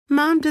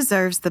Mom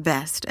deserves the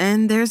best,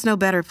 and there's no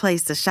better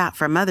place to shop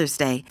for Mother's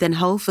Day than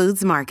Whole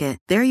Foods Market.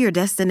 They're your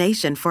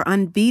destination for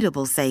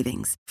unbeatable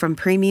savings, from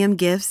premium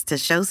gifts to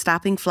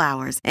show-stopping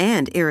flowers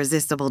and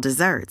irresistible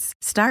desserts.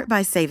 Start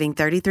by saving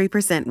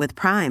 33% with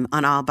Prime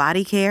on all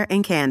body care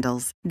and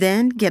candles.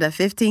 Then get a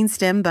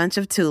 15-stem bunch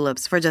of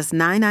tulips for just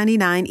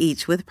 $9.99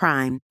 each with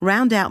Prime.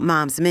 Round out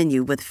Mom's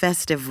menu with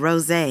festive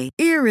rosé,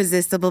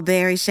 irresistible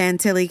berry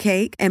chantilly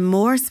cake, and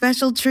more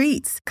special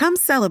treats. Come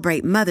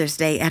celebrate Mother's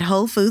Day at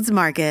Whole Foods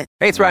Market.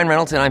 Hey, it's Ryan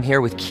Reynolds, and I'm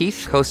here with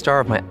Keith, co-star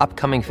of my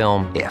upcoming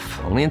film, If,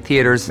 only in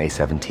theaters May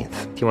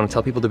 17th. Do you want to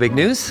tell people the big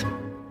news?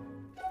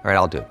 All right,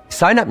 I'll do it.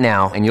 Sign up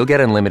now and you'll get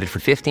unlimited for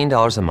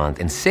 $15 a month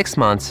and 6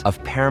 months of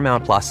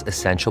Paramount Plus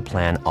Essential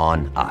Plan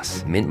on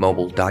us.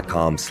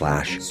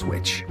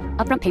 MintMobile.com/switch.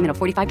 Upfront payment of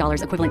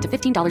 $45 equivalent to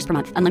 $15 per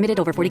month. Unlimited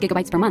over 40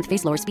 gigabytes per month.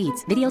 Face lower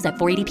speeds. Videos at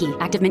 480p.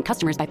 Active Mint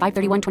customers by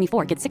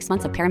 531.24 get 6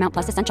 months of Paramount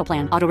Plus Essential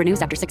Plan. Auto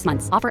renews after 6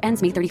 months. Offer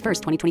ends May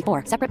 31st,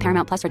 2024. Separate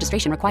Paramount Plus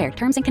registration required.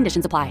 Terms and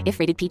conditions apply if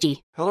rated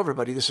PG. Hello,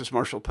 everybody. This is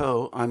Marshall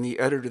Poe. I'm the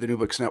editor of the New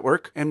Books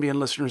Network. NBN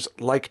listeners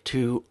like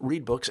to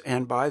read books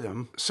and buy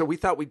them. So we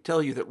thought we'd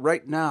tell you that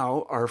right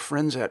now, our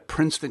friends at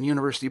Princeton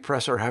University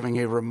Press are having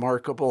a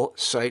remarkable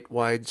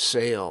site-wide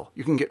sale.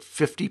 You can get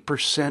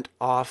 50%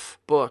 off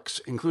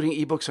books, including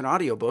ebooks and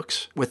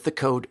audiobooks, with the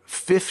code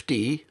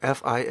 50,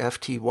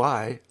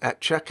 F-I-F-T-Y, at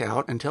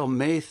checkout until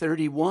May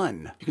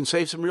 31. You can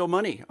save some real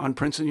money on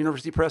Princeton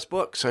University Press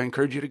books. I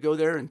encourage you to go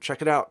there and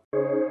check it out.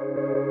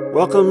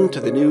 Welcome to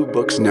the New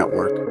Books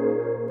Network.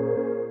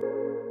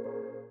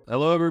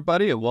 Hello,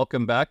 everybody, and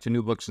welcome back to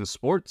New Books in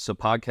Sports, a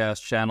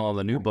podcast channel on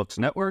the New Books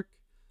Network.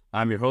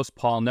 I'm your host,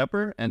 Paul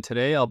Nepper, and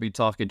today I'll be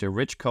talking to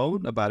Rich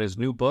Cohen about his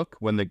new book,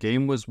 When the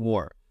Game Was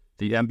War,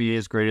 the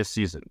NBA's Greatest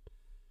Season.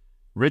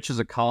 Rich is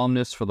a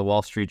columnist for the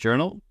Wall Street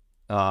Journal.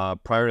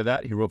 Prior to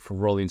that, he wrote for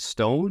Rolling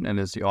Stone and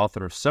is the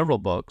author of several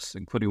books,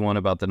 including one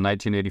about the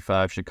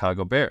 1985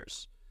 Chicago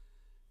Bears.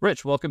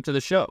 Rich, welcome to the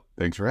show.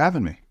 Thanks for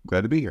having me.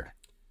 Glad to be here.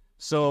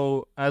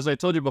 So, as I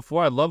told you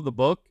before, I love the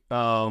book,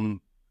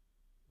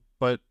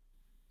 but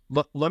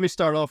let me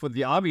start off with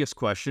the obvious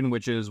question,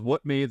 which is,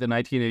 what made the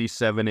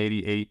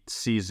 1987-88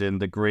 season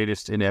the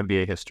greatest in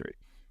NBA history?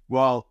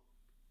 Well,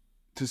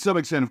 to some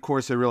extent, of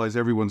course, I realize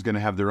everyone's going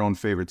to have their own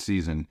favorite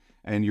season,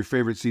 and your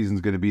favorite season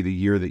is going to be the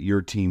year that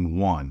your team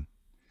won.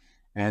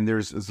 And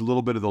there's a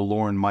little bit of the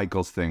Lorne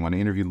Michaels thing. When I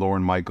interviewed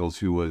Lorne Michaels,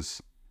 who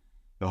was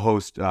the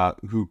host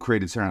who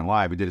created Saturday Night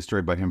Live, I did a story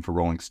about him for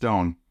Rolling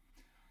Stone.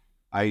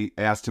 I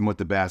asked him what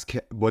the best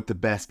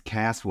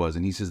cast was,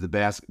 and he says the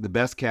best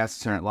cast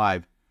of Saturday Night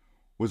Live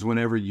was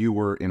whenever you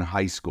were in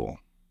high school.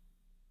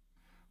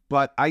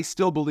 But I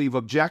still believe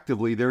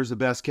objectively there's the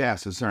best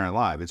cast of Saturday Night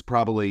Live. It's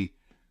probably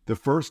the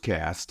first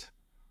cast,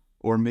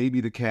 or maybe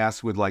the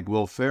cast with like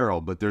Will Ferrell,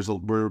 but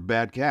we're a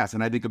bad cast.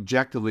 And I think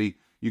objectively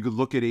you could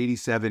look at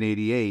 87,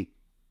 88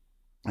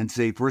 and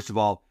say, first of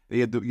all,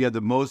 you had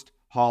the most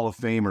Hall of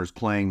Famers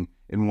playing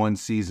in one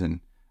season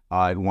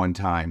at one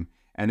time.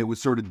 And it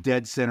was sort of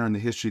dead center in the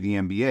history of the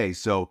NBA.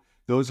 So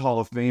those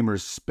Hall of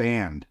Famers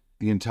spanned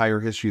the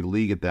entire history of the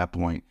league at that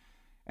point.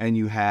 And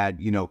you had,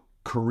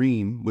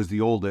 Kareem was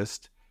the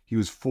oldest. He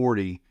was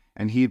 40,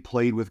 and he had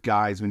played with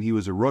guys when he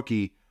was a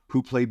rookie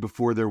who played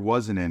before there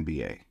was an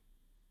NBA.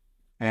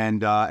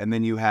 And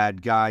then you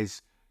had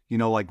guys,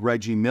 like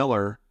Reggie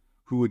Miller,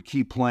 who would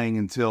keep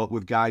playing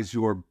with guys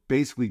who are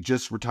basically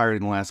just retired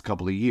in the last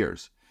couple of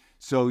years.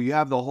 So you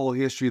have the whole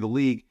history of the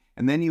league,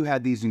 and then you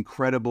had these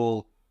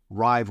incredible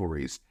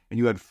rivalries, and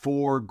you had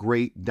 4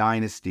 great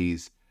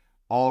dynasties,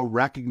 all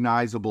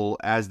recognizable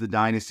as the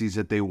dynasties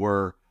that they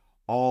were,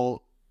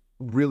 all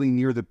really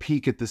near the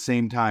peak at the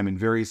same time in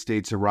various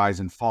states of rise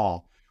and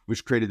fall,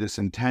 which created this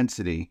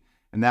intensity.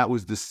 And that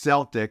was the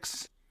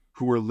Celtics,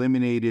 who were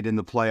eliminated in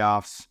the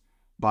playoffs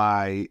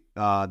by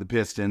the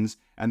Pistons.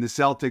 And the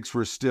Celtics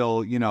were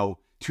still,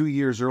 2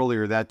 years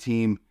earlier, that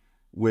team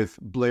with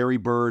Larry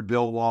Bird,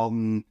 Bill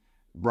Walton,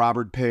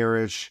 Robert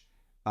Parrish,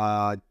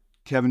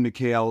 Kevin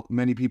McHale.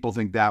 Many people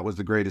think that was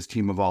the greatest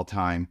team of all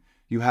time.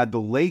 You had the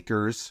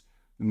Lakers,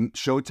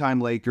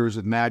 Showtime Lakers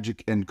with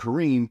Magic and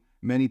Kareem.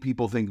 Many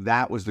people think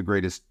that was the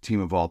greatest team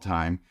of all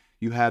time.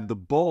 You had the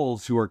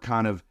Bulls, who are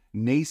kind of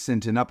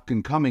nascent and up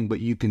and coming, but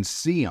you can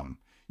see them.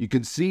 You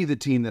can see the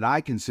team that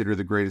I consider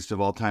the greatest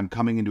of all time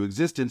coming into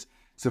existence.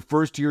 It's the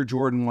first year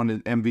Jordan won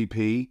an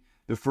MVP.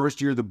 The first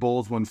year the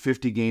Bulls won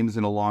 50 games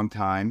in a long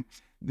time.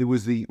 It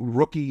was the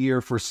rookie year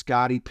for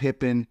Scottie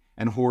Pippen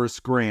and Horace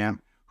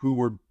Grant, who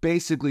were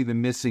basically the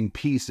missing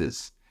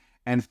pieces.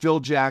 And Phil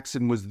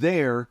Jackson was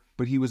there,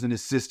 but he was an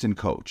assistant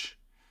coach.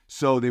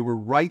 So they were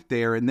right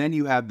there. And then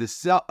you have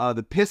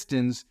the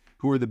Pistons,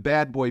 who are the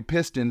bad boy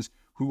Pistons,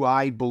 who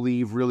I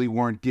believe really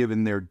weren't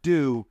given their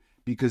due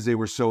because they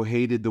were so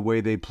hated the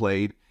way they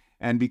played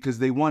and because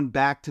they won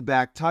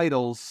back-to-back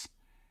titles,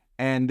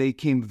 and they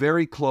came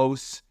very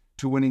close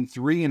to winning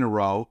 3 in a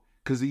row,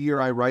 because the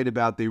year I write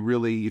about, they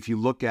really, if you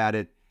look at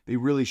it, they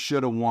really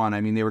should have won.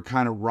 I mean, they were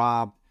kind of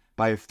robbed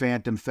by a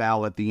phantom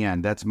foul at the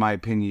end. That's my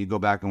opinion. You go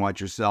back and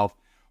watch yourself.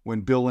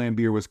 When Bill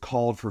Laimbeer was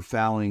called for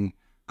fouling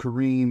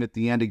Kareem at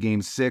the end of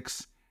Game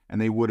 6,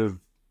 and they would have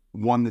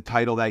won the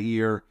title that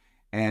year.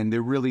 And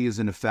there really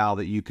isn't a foul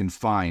that you can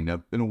find.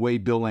 In a way,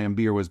 Bill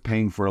Laimbeer was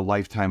paying for a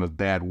lifetime of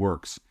bad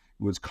works.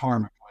 It was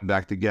karma coming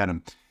back to get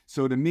him.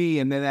 So to me,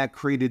 and then that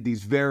created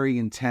these very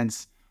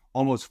intense,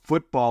 almost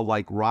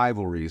football-like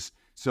rivalries.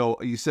 So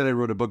you said I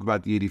wrote a book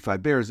about the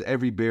 85 Bears.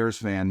 Every Bears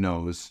fan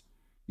knows,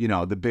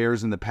 the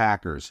Bears and the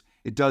Packers.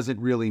 It doesn't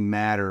really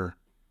matter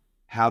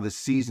how the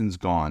season's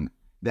gone.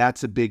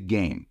 That's a big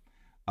game.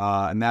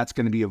 And that's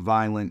going to be a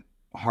violent,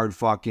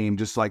 hard-fought game,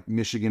 just like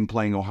Michigan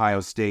playing Ohio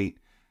State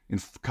in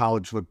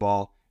college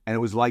football. And it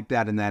was like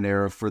that in that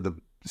era for the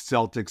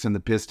Celtics and the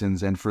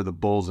Pistons, and for the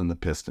Bulls and the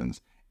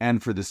Pistons,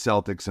 and for the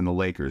Celtics and the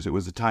Lakers. It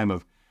was a time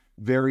of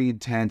very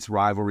intense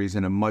rivalries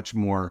and a much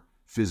more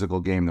physical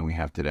game than we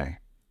have today.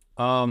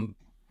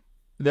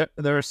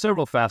 There are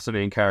several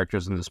fascinating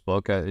characters in this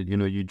book.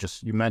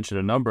 You mentioned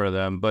a number of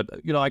them, but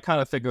I kind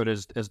of think of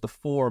it as the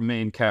four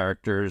main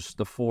characters,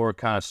 the four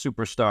kind of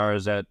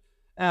superstars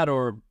at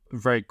or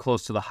very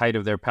close to the height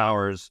of their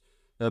powers,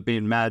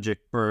 being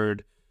Magic,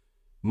 Bird,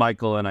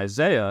 Michael, and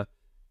Isaiah.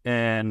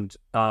 And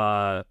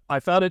I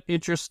found it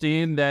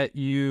interesting that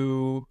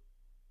you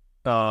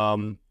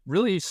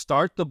really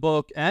start the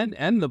book and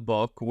end the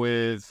book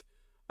with,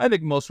 I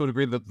think most would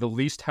agree, that the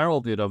least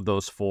heralded of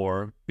those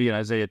four being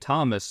Isaiah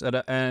Thomas.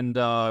 And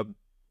I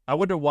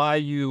wonder why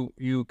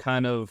you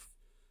kind of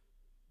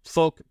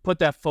put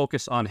that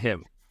focus on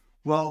him.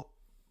 Well,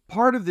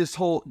 part of this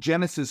whole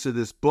genesis of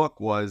this book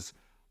was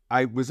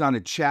I was on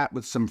a chat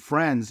with some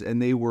friends,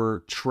 and they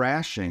were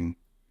trashing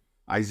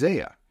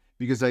Isaiah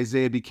because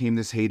Isaiah became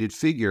this hated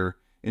figure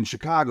in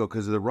Chicago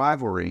because of the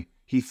rivalry.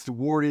 He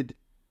thwarted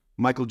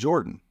Michael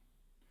Jordan,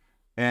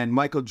 and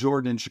Michael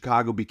Jordan in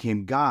Chicago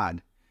became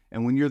God.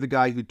 And when you're the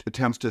guy who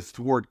attempts to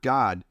thwart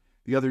God,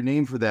 the other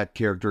name for that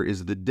character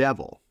is the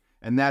devil.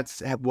 And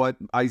that's what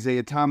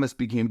Isaiah Thomas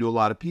became to a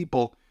lot of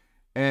people.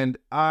 And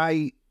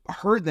I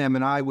heard them,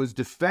 and I was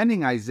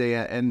defending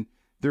Isaiah, and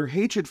their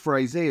hatred for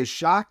Isaiah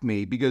shocked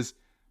me because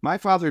my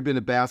father had been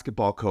a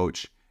basketball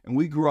coach, and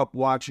we grew up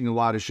watching a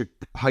lot of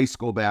high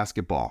school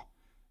basketball.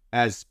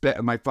 As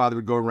my father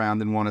would go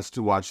around and want us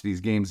to watch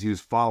these games, he was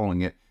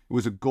following it. It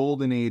was a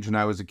golden age when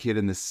I was a kid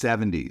in the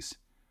 70s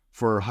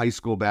for high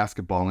school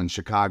basketball in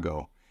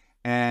Chicago.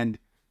 And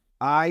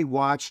I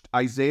watched,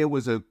 Isaiah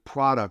was a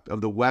product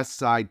of the West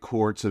Side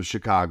courts of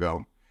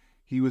Chicago.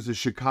 He was a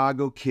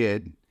Chicago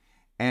kid.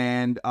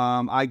 And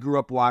I grew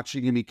up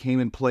watching him. He came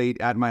and played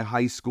at my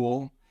high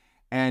school.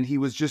 And he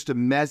was just a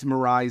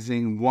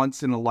mesmerizing,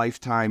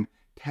 once-in-a-lifetime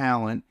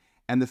talent.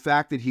 And the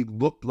fact that he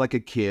looked like a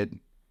kid,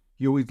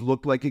 he always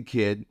looked like a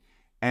kid,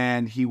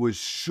 and he was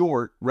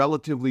short,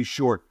 relatively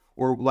short,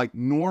 or like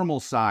normal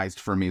sized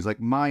for me. He's like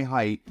my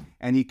height,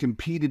 and he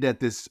competed at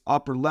this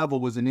upper level,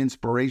 was an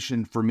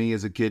inspiration for me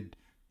as a kid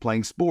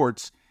playing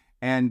sports.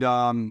 And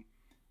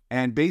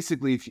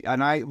basically,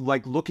 and I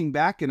like looking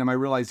back at him, I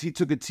realized he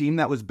took a team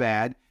that was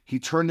bad. He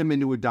turned them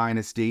into a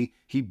dynasty.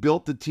 He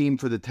built the team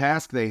for the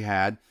task they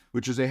had,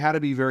 which was they had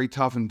to be very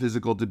tough and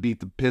physical to beat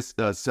the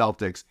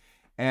Celtics.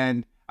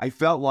 And I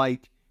felt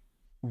like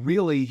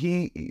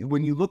really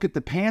when you look at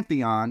the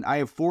Pantheon, I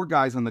have four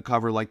guys on the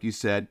cover, like you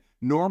said.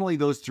 Normally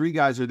those three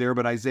guys are there,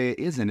 but Isaiah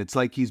isn't. It's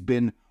like he's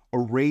been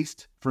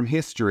erased from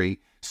history,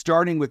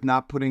 starting with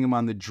not putting him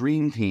on the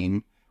dream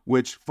team,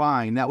 which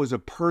fine, that was a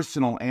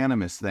personal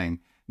animus thing,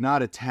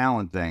 not a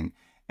talent thing.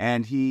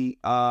 And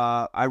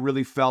I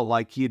really felt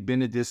like he had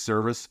been a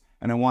disservice,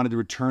 and I wanted to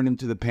return him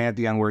to the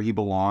Pantheon where he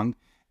belonged.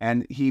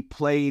 And he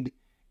played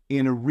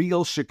in a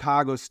real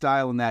Chicago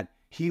style in that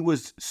he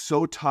was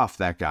so tough,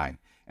 that guy.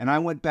 And I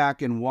went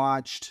back and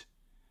watched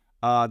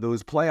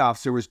those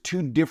playoffs. There was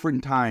two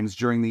different times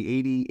during the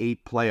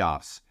 88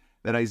 playoffs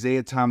that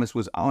Isaiah Thomas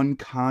was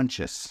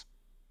unconscious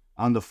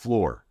on the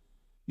floor.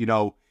 He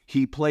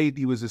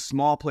was a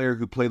small player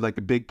who played like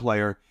a big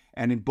player.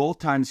 And in both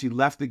times he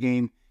left the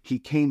game, he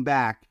came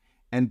back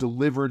and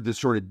delivered the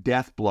sort of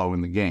death blow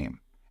in the game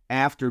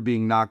after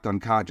being knocked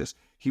unconscious.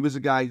 He was a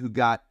guy who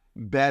got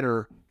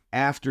better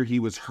after he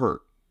was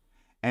hurt.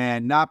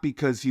 And not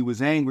because he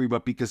was angry,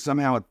 but because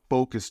somehow it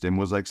focused him. It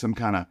was like some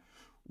kind of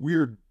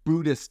weird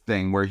Buddhist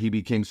thing where he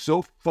became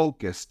so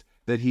focused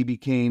that he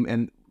became,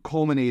 and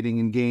culminating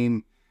in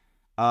game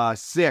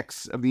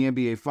 6 of the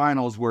NBA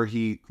Finals, where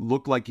he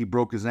looked like he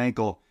broke his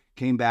ankle,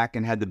 came back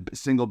and had the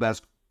single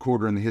best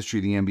quarter in the history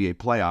of the NBA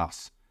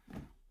playoffs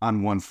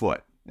on one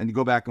foot. And you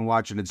go back and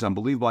watch it, it's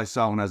unbelievable. I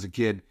saw it when I was a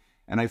kid,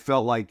 and I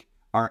felt like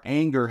our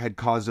anger had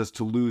caused us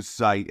to lose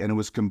sight, and it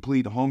was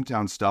complete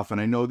hometown stuff.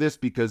 And I know this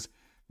because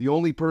the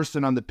only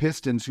person on the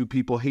Pistons who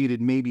people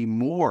hated maybe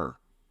more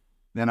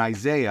than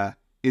Isaiah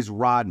is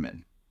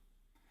Rodman.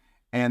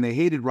 And they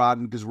hated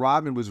Rodman because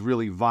Rodman was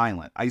really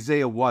violent.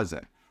 Isaiah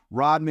wasn't.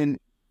 Rodman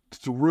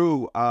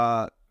threw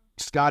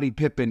Scottie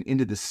Pippen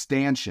into the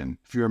stanchion,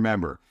 if you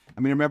remember.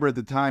 I remember at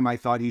the time I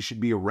thought he should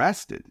be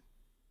arrested.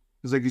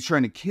 It was like he's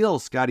trying to kill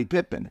Scottie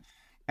Pippen.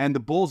 And the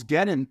Bulls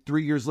get him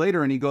 3 years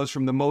later, and he goes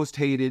from the most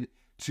hated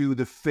to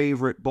the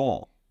favorite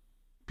Bull.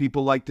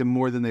 People liked him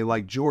more than they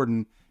liked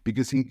Jordan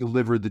because he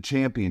delivered the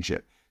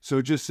championship. So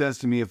it just says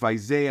to me, if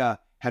Isaiah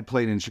had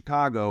played in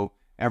Chicago,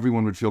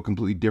 everyone would feel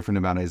completely different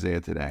about Isaiah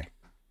today.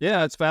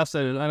 Yeah, it's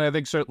fascinating. And I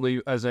think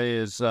certainly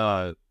Isaiah is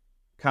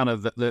kind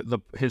of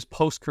his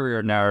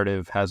post-career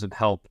narrative hasn't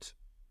helped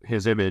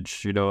his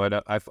image.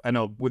 And I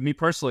know with me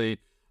personally,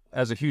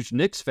 as a huge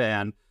Knicks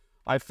fan,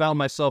 I found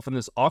myself in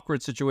this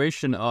awkward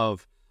situation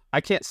of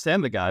I can't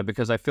stand the guy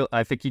because I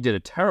think he did a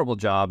terrible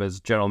job as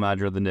general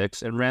manager of the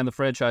Knicks and ran the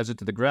franchise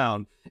into the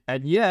ground.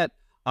 And yet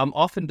I'm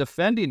often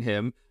defending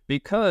him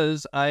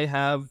because I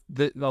have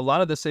a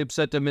lot of the same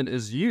sentiment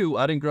as you.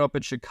 I didn't grow up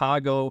in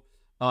Chicago.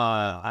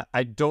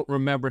 I don't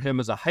remember him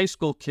as a high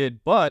school kid,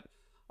 but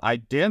I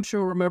damn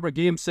sure remember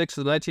Game 6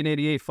 of the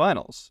 1988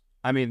 Finals.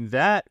 I mean,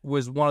 that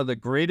was one of the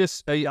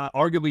greatest,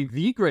 arguably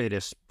the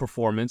greatest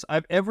performance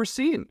I've ever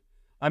seen.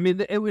 I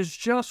mean, it was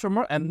just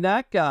remarkable. And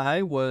that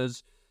guy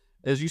was,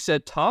 as you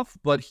said, tough,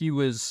 but he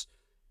was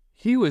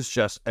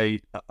just a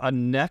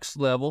next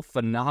level,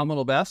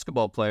 phenomenal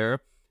basketball player.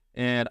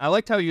 And I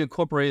liked how you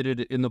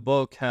incorporated in the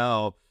book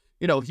how,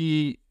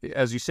 he,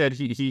 as you said,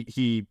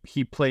 he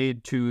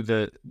played to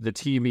the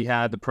team he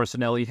had, the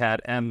personnel he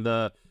had, and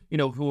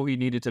who he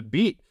needed to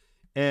beat.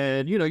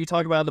 And, you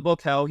talk about in the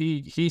book how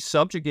he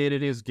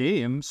subjugated his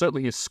game,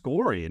 certainly his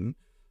scoring,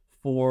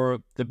 for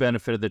the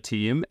benefit of the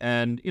team.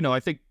 And,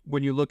 I think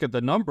when you look at the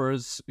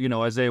numbers,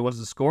 Isaiah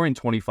wasn't scoring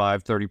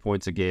 25, 30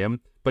 points a game,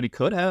 but he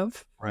could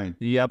have. Right.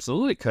 He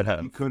absolutely could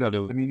have. He could have.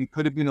 I mean, he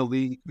could have been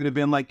he could have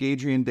been like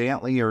Adrian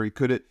Dantley, or he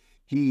could have.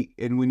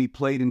 And when he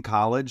played in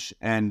college,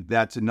 and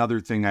that's another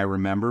thing I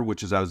remember,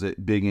 which is I was a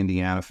big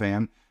Indiana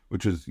fan,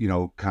 which was,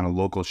 kind of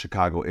local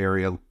Chicago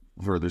area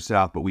further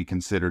south, but we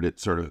considered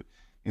it sort of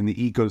in the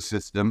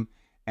ecosystem.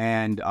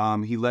 And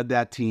he led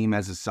that team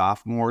as a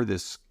sophomore,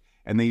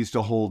 and they used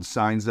to hold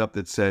signs up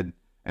that said,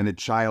 "And a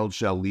child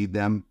shall lead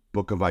them,"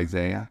 Book of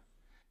Isaiah,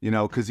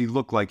 because he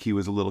looked like he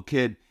was a little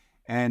kid.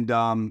 And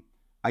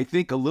I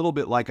think a little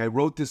bit like I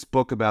wrote this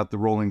book about the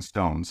Rolling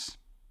Stones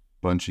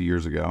a bunch of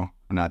years ago,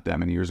 not that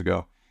many years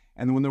ago.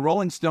 And when the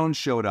Rolling Stones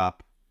showed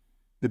up,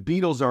 the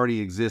Beatles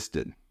already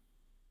existed.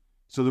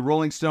 So the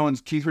Rolling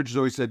Stones, Keith Richards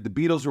always said, the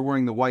Beatles were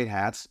wearing the white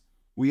hats.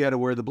 We had to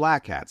wear the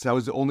black hats. That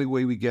was the only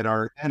way we get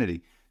our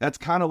identity. That's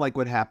kind of like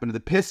what happened to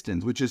the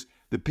Pistons, which is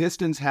the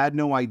Pistons had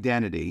no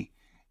identity.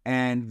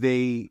 And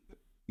they,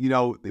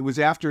 it was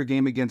after a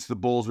game against the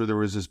Bulls where there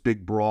was this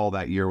big brawl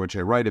that year, which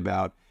I write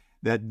about,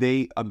 that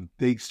they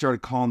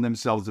started calling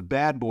themselves the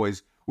Bad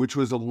Boys, which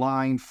was a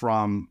line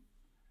from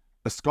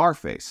a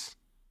Scarface,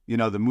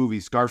 the movie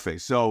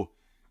Scarface. So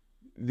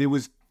it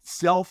was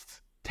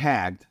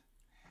self-tagged,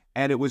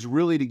 and it was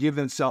really to give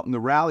them something to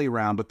rally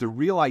around. But the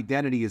real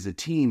identity as a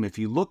team, if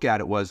you look at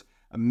it, was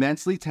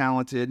immensely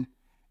talented.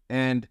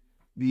 And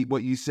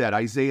what you said,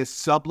 Isaiah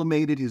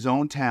sublimated his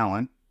own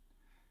talent.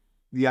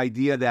 The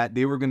idea that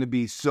they were going to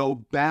be so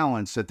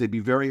balanced that they'd be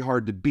very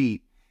hard to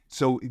beat.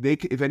 So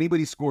if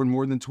anybody scored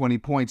more than 20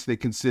 points, they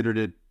considered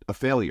it a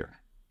failure.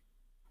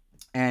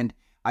 And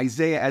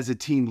Isaiah as a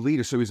team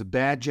leader, so he was a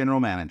bad general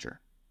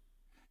manager.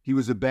 He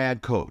was a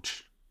bad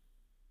coach,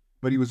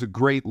 but he was a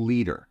great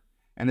leader.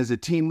 And as a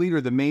team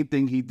leader, the main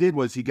thing he did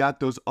was he got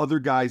those other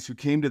guys who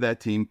came to that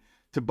team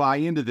to buy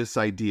into this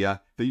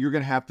idea that you're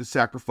going to have to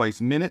sacrifice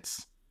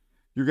minutes.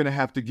 You're going to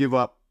have to give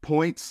up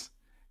points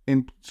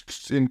in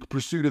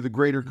pursuit of the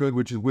greater good,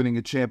 which is winning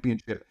a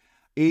championship.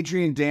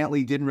 Adrian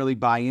Dantley didn't really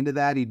buy into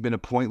that. He'd been a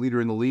point leader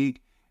in the league.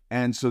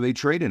 And so they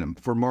traded him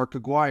for Mark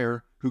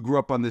Aguirre, who grew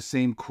up on the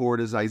same court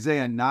as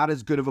Isaiah. Not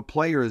as good of a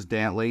player as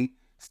Dantley,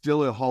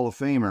 still a Hall of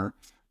Famer.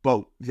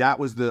 But that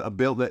was the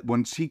ability that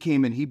once he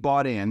came in, he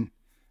bought in.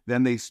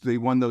 Then they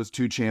won those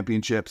two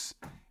championships.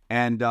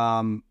 And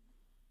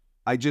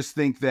I just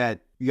think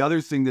that the other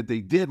thing that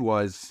they did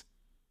was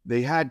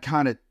they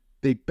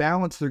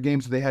balanced their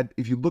games. They had,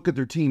 if you look at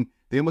their team,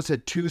 they almost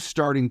had two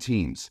starting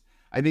teams.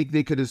 I think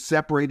they could have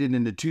separated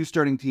into two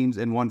starting teams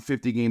and won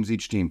 50 games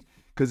each team.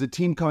 Because the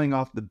team coming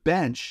off the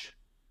bench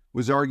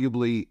was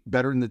arguably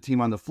better than the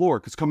team on the floor.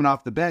 Because coming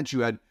off the bench,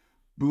 you had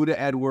Buda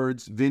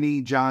Edwards,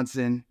 Vinnie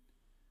Johnson,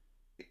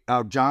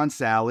 John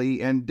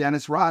Sally, and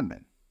Dennis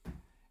Rodman.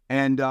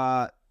 And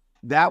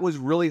that was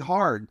really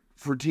hard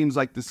for teams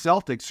like the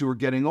Celtics, who were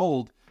getting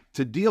old,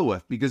 to deal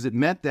with, because it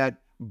meant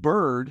that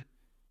Bird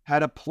had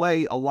to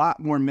play a lot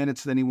more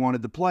minutes than he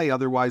wanted to play.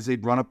 Otherwise,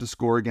 they'd run up the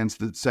score against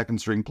the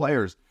second-string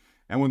players.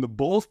 And when the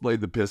Bulls played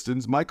the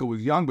Pistons, Michael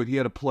was young, but he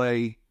had to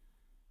play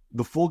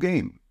the full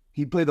game.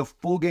 He'd play the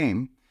full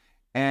game.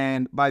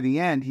 And by the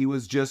end, he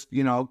was just,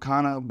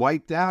 kind of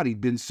wiped out.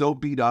 He'd been so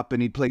beat up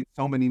and he'd played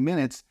so many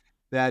minutes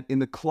that in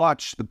the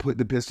clutch,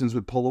 the Pistons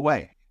would pull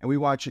away. And we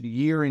watch it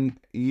year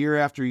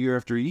after year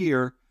after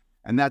year.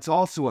 And that's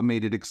also what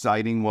made it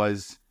exciting.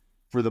 Was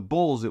for the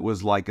Bulls, it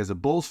was like, as a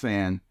Bulls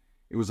fan,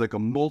 it was like a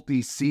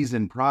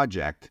multi-season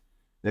project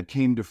that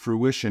came to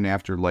fruition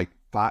after like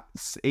 8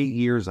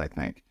 years, I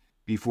think,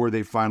 before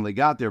they finally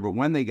got there. But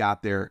when they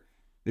got there,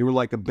 they were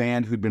like a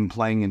band who'd been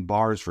playing in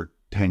bars for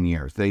 10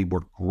 years. They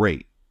were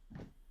great.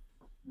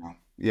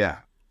 Yeah.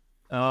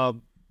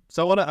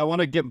 So I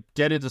want to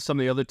get into some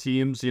of the other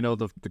teams,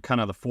 the kind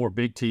of the four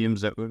big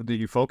teams that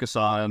you focus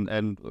on,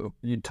 and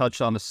you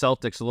touched on the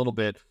Celtics a little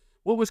bit.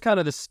 what was kind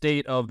of the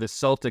state of the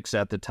Celtics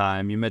at the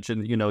time? You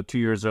mentioned, 2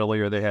 years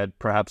earlier they had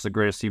perhaps the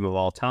greatest team of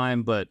all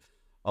time, but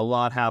a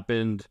lot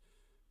happened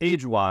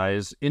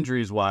age-wise,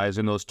 injuries-wise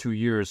in those 2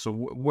 years. So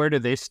where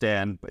did they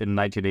stand in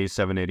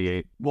 1987,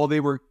 88? Well,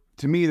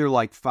 to me, they're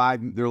like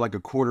a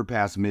quarter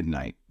past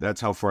midnight.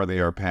 That's how far they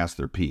are past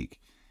their peak.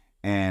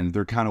 And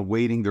they're kind of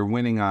waiting. They're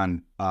winning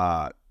on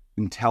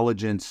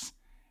intelligence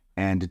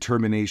and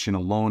determination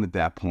alone at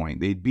that point.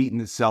 They'd beaten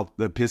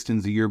the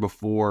Pistons the year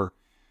before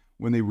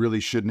when they really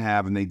shouldn't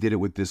have, and they did it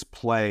with this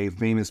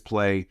famous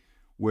play,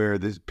 where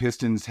the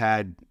Pistons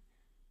had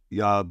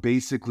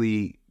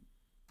basically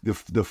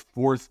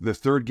the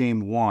third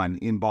game won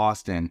in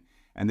Boston,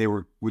 and they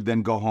would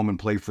then go home and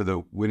play for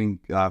the winning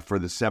for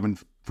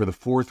the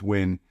fourth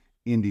win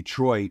in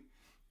Detroit.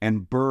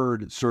 And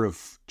Bird sort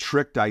of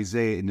tricked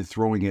Isaiah into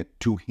throwing it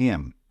to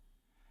him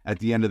at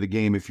the end of the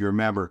game. If you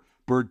remember,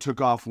 Bird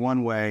took off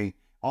one way.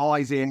 All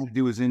Isaiah had to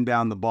do was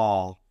inbound the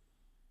ball,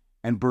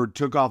 and Bird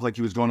took off like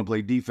he was going to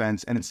play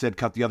defense, and instead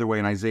cut the other way,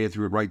 and Isaiah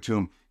threw it right to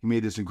him. He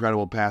made this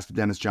incredible pass to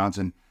Dennis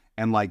Johnson,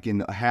 and like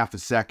in a half a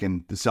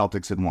second, the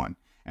Celtics had won.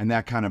 And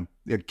that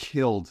it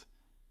killed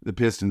the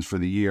Pistons for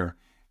the year.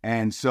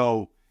 And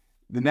so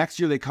the next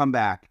year they come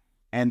back,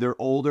 and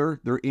they're older,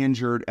 they're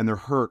injured, and they're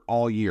hurt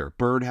all year.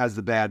 Bird has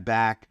the bad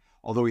back,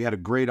 although he had a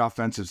great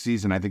offensive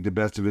season, I think the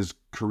best of his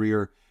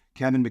career.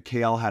 Kevin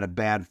McHale had a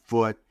bad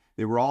foot.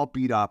 They were all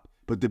beat up.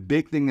 But the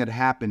big thing that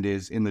happened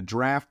is in the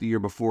draft the year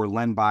before,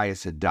 Len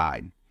Bias had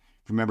died.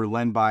 Remember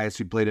Len Bias,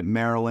 who played at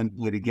Maryland,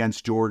 played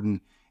against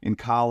Jordan in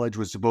college,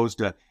 was supposed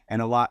to,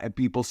 and a lot of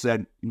people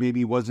said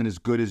maybe he wasn't as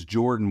good as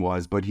Jordan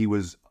was, but he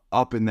was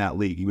up in that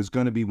league. He was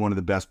going to be one of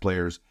the best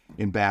players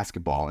in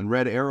basketball. And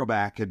Red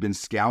Auerbach had been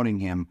scouting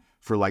him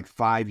for like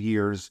 5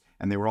 years,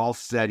 and they were all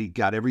set. He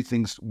got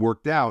everything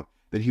worked out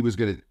that he was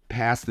going to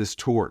pass this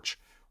torch,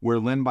 where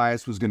Len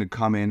Bias was going to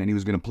come in and he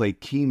was going to play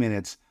key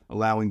minutes,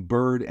 allowing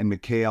Bird and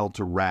McHale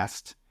to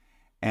rest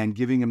and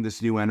giving him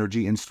this new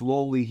energy. And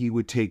slowly he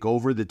would take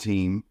over the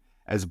team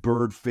as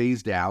Bird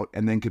phased out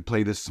and then could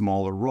play this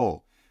smaller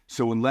role.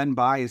 So when Len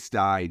Bias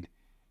died,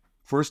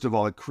 first of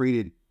all, it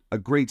created a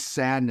great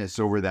sadness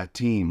over that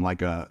team.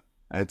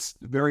 It's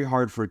very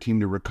hard for a team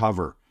to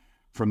recover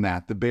from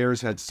that. The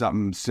Bears had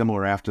something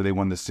similar after they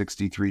won the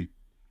 63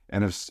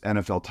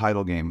 NFL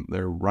title game.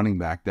 Their running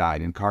back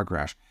died in a car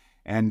crash.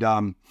 And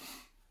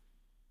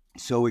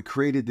so it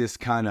created this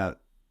kind of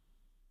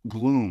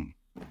gloom.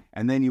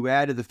 And then you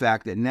added the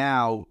fact that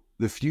now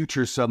the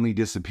future suddenly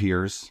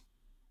disappears,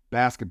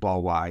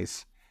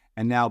 basketball-wise.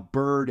 And now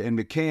Bird and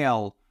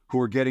McHale, who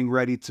are getting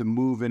ready to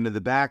move into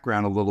the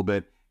background a little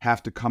bit,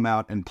 have to come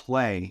out and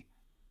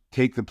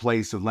take the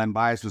place of Len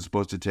Bias was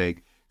supposed to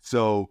take.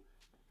 So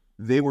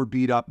they were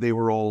beat up, they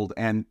were old,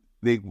 and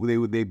they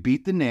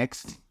beat the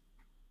Knicks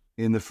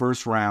in the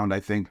first round, I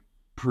think,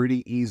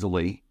 pretty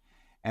easily.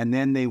 And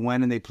then they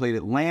went and they played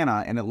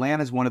Atlanta, and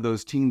Atlanta's one of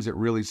those teams that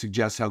really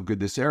suggests how good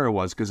this era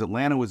was, because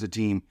Atlanta was a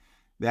team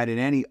that in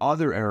any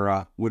other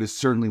era would have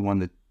certainly won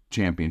the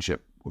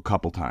championship a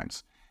couple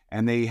times.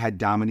 And they had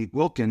Dominique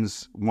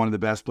Wilkins, one of the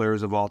best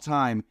players of all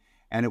time,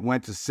 and it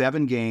went to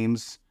 7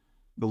 games.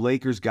 The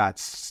Lakers got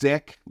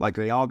sick, like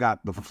they all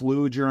got the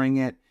flu during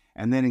it.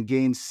 And then in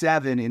Game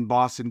 7 in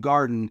Boston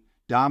Garden,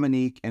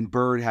 Dominique and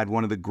Bird had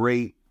one of the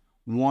great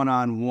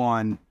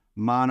one-on-one,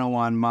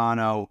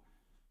 mano-on-mano,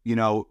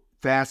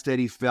 Fast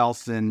Eddie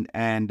Felson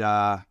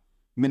and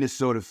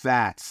Minnesota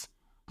Fats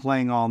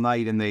playing all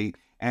night. And the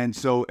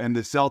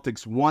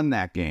Celtics won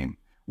that game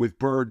with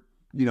Bird,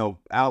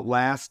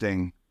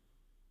 outlasting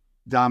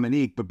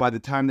Dominique. But by the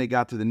time they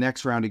got to the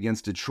next round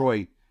against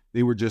Detroit,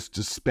 they were just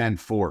to spend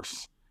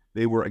force.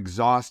 They were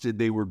exhausted.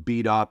 They were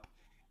beat up.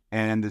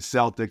 And the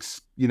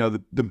Celtics,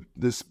 the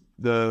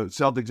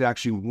Celtics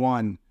actually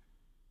won,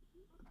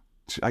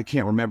 I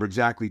can't remember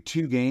exactly,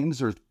 2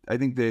 games, or I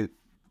think the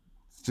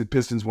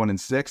Pistons won in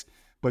 6.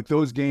 But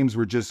those games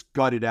were just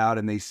gutted out,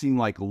 and they seemed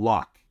like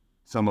luck,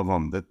 some of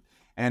them. But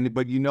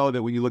you know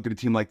that when you look at a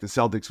team like the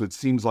Celtics, what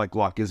seems like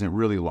luck isn't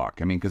really luck.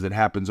 I mean, because it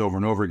happens over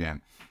and over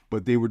again.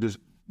 But they were just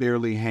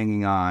barely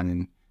hanging on,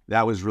 and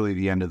that was really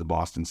the end of the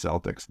Boston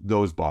Celtics,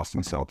 those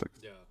Boston Celtics.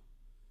 Yeah.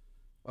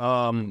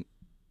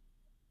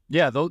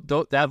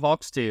 That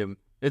Hawks team,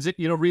 is it,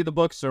 read the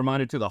books, they're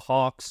reminded to the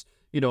Hawks,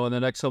 in the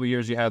next couple of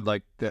years you had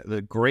like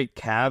the great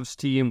Cavs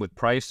team with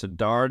Price and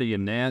Darty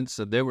and Nance.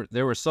 And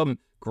there were some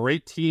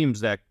great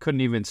teams that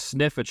couldn't even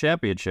sniff a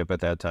championship at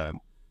that time.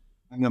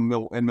 And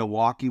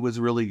Milwaukee was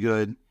really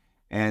good.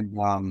 And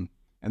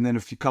then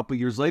a couple of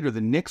years later,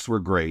 the Knicks were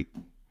great,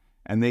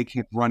 and they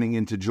kept running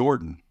into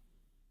Jordan,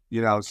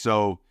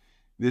 so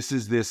this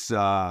is this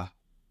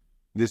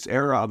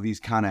era of these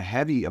kind of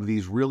of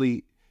these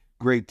really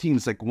great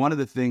teams. Like one of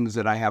the things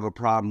that I have a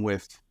problem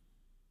with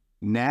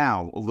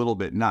now a little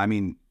bit,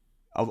 the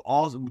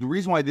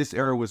reason why this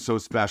era was so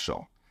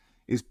special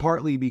is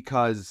partly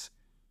because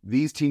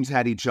these teams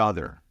had each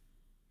other.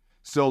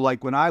 So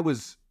like when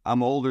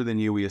I'm older than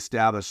you, we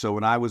established. So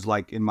when I was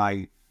like in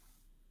my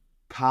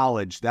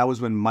college, that was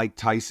when Mike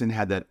Tyson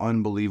had that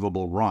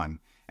unbelievable run.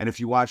 And if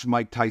you watch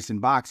Mike Tyson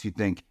box, you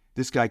think,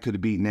 this guy could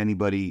have beaten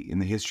anybody in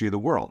the history of the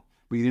world,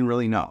 but you didn't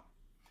really know.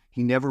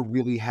 He never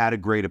really had a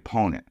great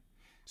opponent.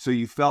 So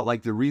you felt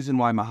like the reason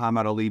why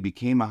Muhammad Ali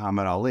became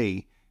Muhammad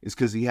Ali is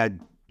because he had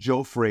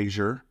Joe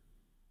Frazier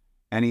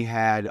and he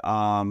had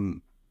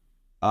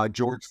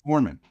George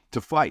Foreman to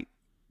fight.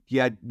 He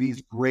had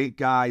these great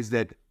guys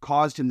that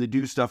caused him to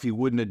do stuff he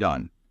wouldn't have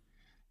done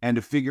and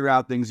to figure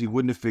out things he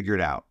wouldn't have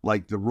figured out,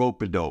 like the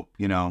rope-a-dope,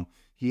 you know.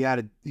 He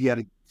had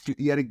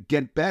to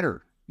get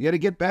better. He had to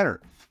get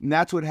better. And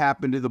that's what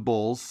happened to the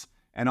Bulls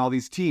and all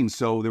these teams.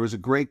 So there was a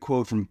great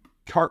quote from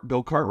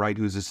Bill Cartwright,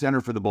 who's the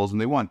center for the Bulls, and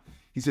they won.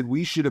 He said,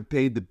 we should have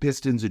paid the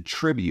Pistons a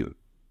tribute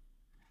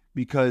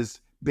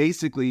because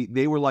basically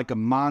they were like a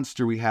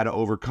monster we had to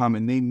overcome,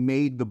 and they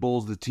made the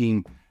Bulls the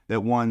team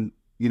that won,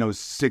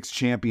 6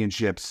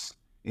 championships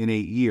in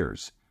 8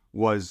 years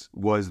was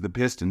the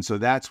Pistons. So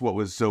that's what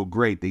was so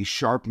great. They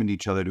sharpened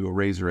each other to a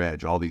razor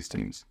edge, all these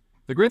teams.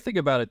 The great thing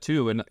about it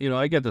too, and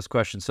I get this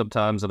question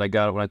sometimes, and I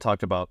got it when I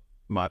talked about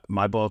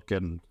my book,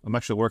 and I'm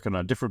actually working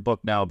on a different book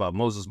now about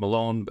Moses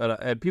Malone.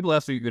 And people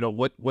ask me,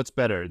 what's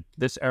better,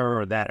 this era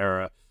or that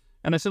era?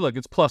 And I said, look,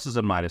 it's pluses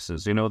and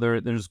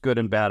minuses. There's good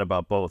and bad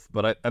about both.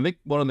 But I think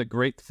one of the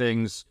great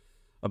things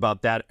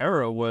about that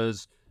era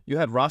was you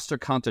had roster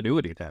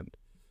continuity then,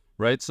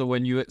 right? So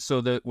when you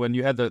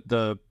had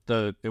the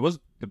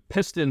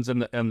Pistons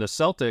and the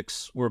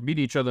Celtics were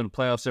meeting each other in the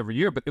playoffs every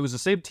year, but it was the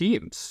same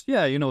teams.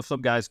 Yeah,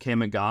 some guys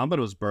came and gone, but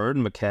it was Bird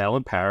and McHale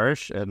and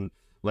Parrish and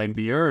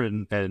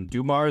Laimbeer and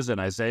Dumars and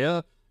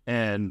Isaiah.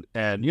 And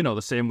the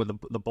same with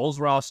the Bulls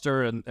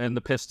roster and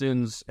the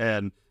Pistons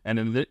and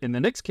in the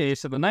Knicks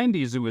case in the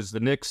 90s, it was the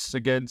Knicks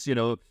against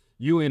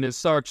Ewing and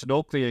Sarge and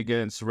Oakley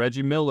against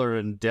Reggie Miller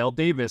and Dale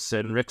Davis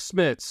and Rick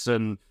Smits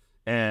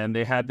and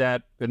they had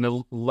that in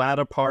the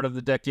latter part of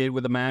the decade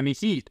with the Miami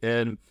Heat.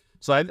 And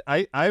so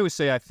I always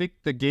say I think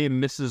the game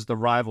misses the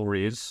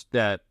rivalries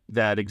that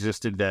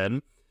existed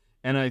then,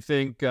 and I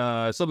think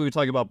something we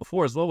talked about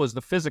before as well was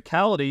the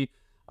physicality.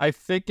 I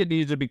think it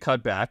needed to be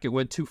cut back. It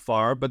went too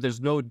far, but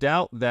there's no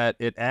doubt that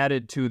it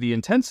added to the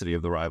intensity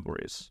of the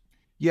rivalries.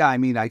 Yeah, I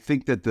mean, I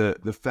think that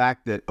the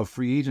fact that a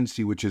free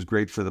agency, which is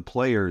great for the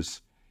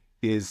players,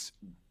 is,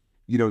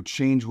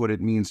 change what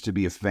it means to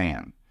be a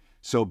fan.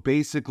 So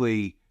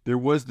basically, there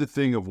was the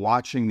thing of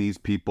watching these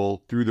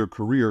people through their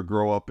career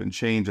grow up and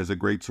change as a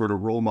great sort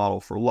of role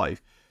model for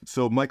life.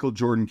 So Michael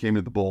Jordan came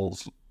to the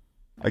Bulls.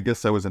 I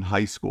guess I was in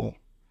high school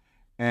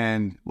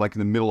and like in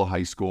the middle of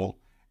high school.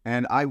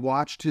 And I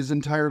watched his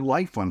entire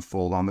life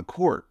unfold on the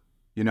court,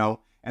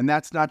 and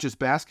that's not just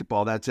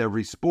basketball, that's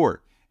every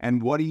sport.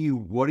 And what are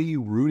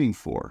you rooting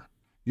for?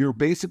 You're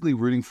basically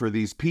rooting for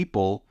these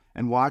people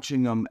and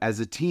watching them as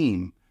a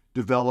team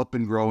develop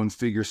and grow and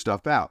figure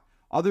stuff out.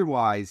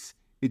 Otherwise,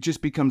 it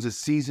just becomes a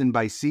season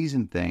by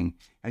season thing,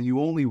 and you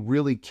only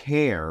really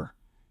care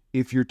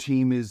if your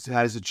team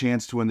has a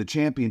chance to win the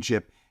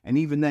championship. And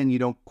even then, you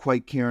don't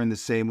quite care in the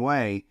same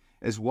way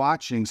as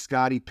watching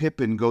Scottie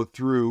Pippen go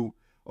through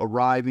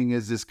arriving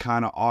as this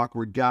kind of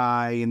awkward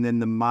guy, and then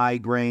the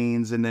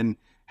migraines, and then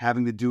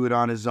having to do it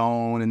on his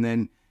own, and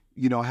then,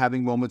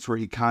 having moments where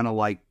he kind of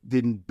like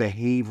didn't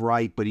behave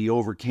right, but he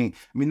overcame.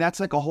 I mean, that's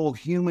like a whole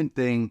human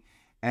thing,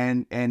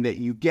 and that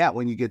you get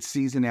when you get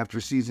season after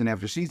season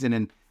after season.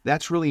 And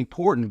that's really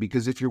important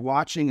because if you're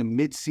watching a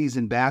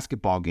mid-season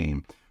basketball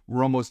game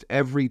where almost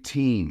every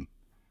team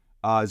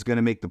is going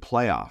to make the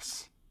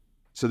playoffs,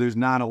 so there's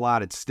not a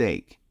lot at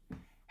stake,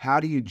 how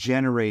do you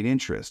generate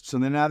interest? So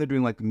then now they're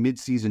doing like a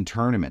mid-season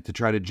tournament to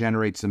try to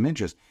generate some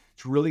interest.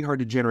 It's really hard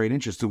to generate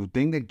interest. So the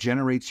thing that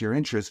generates your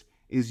interest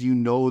is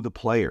the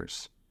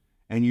players,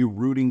 and you're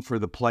rooting for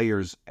the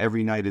players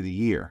every night of the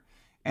year.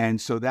 And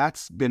so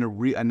that's been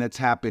and that's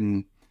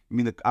happened. I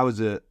mean, I was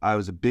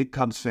a big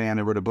Cubs fan.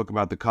 I wrote a book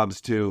about the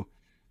Cubs too.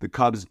 The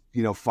Cubs,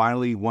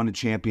 finally won a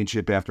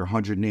championship after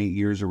 108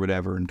 years or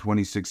whatever in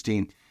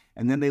 2016.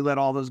 And then they let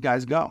all those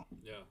guys go.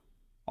 Yeah.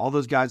 All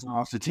those guys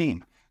lost the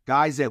team.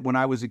 Guys that when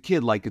I was a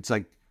kid, it's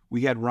like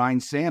we had Ryne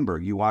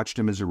Sandberg. You watched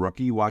him as a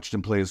rookie. You watched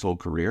him play his whole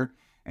career.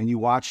 And you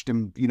watched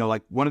him,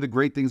 like one of the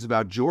great things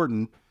about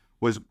Jordan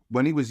was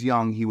when he was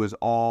young, he was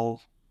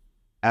all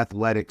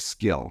athletic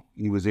skill.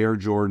 He was Air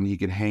Jordan. He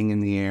could hang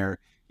in the air.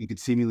 He could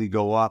seemingly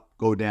go up,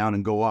 go down,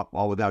 and go up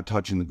all without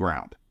touching the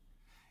ground.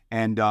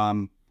 And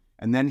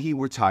then he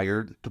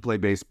retired to play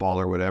baseball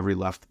or whatever. He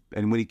left.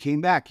 And when he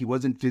came back, he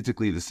wasn't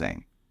physically the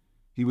same.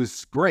 He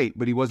was great,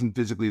 but he wasn't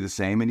physically the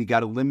same. And he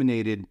got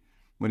eliminated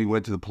when he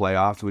went to the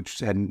playoffs, which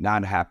had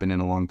not happened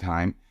in a long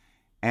time.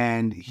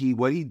 And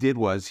what he did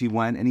was he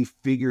went and he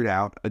figured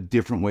out a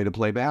different way to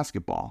play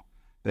basketball,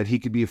 that he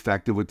could be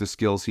effective with the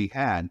skills he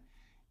had.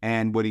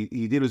 And what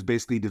he did was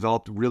basically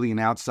developed really an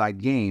outside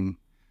game,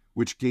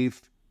 which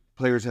gave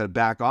players had to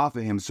back off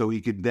of him so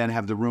he could then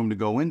have the room to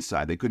go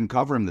inside. They couldn't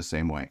cover him the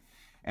same way.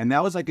 And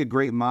that was like a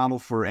great model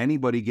for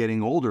anybody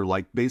getting older.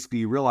 Like basically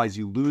you realize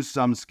you lose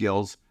some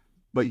skills,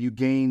 but you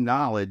gain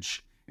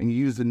knowledge, and you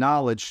use the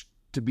knowledge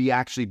to be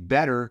actually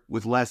better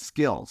with less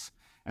skills.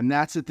 And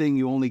that's the thing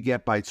you only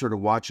get by sort of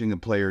watching a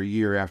player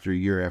year after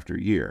year after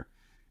year.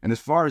 And as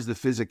far as the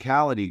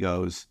physicality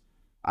goes,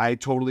 I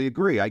totally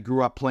agree. I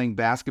grew up playing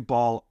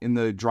basketball in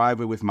the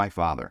driveway with my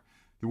father.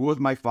 With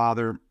my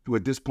father, who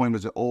at this point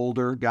was an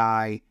older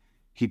guy.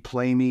 He'd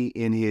play me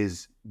in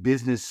his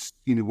business,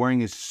 wearing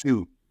his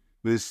suit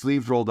with his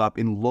sleeves rolled up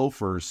in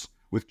loafers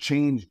with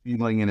change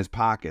feeling in his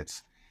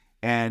pockets.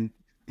 And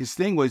his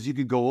thing was you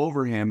could go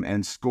over him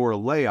and score a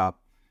layup,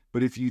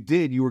 but if you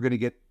did, you were going to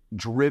get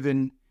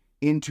driven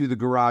into the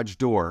garage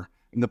door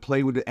and the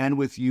play would end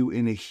with you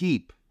in a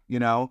heap,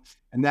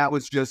 And that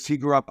was just, he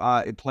grew up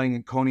playing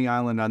in Coney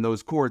Island on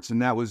those courts,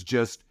 and that was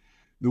just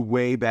the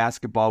way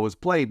basketball was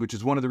played, which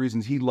is one of the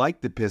reasons he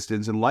liked the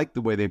Pistons and liked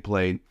the way they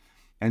played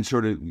and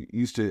sort of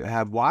used to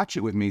watch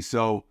it with me.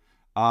 So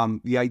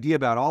the idea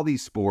about all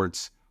these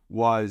sports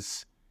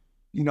was,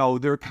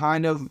 they're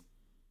kind of,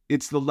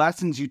 it's the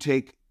lessons you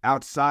take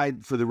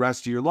outside for the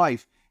rest of your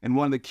life. And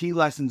one of the key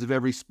lessons of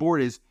every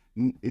sport is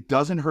it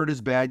doesn't hurt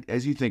as bad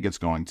as you think it's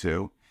going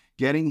to.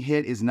 Getting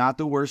hit is not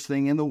the worst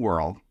thing in the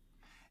world.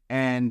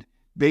 And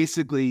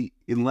basically,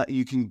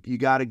 you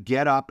got to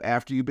get up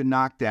after you've been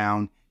knocked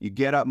down. You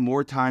get up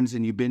more times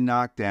than you've been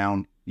knocked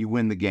down, you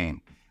win the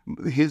game.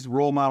 His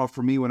role model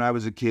for me when I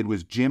was a kid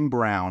was Jim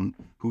Brown,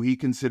 who he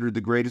considered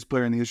the greatest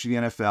player in the history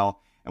of the NFL.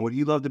 And what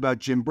he loved about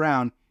Jim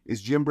Brown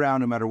is Jim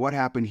Brown, no matter what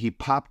happened, he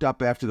popped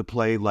up after the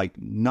play like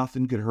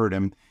nothing could hurt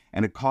him.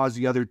 And it caused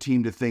the other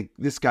team to think,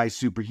 this guy's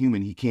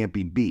superhuman, he can't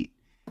be beat.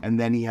 And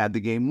then he had the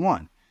game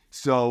won.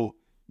 So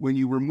when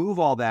you remove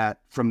all that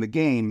from the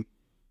game,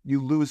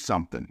 you lose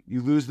something.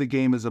 You lose the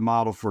game as a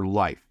model for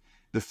life.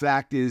 The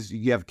fact is,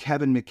 you have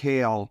Kevin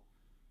McHale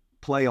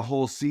play a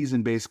whole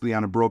season basically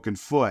on a broken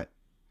foot.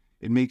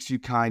 It makes you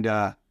kind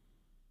of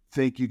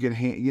think you can,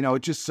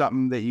 it's just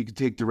something that you can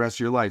take the rest of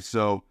your life.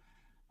 So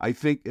I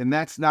think, and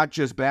that's not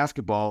just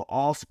basketball,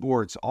 all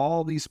sports,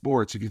 all these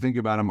sports, if you think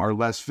about them, are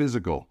less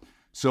physical.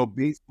 So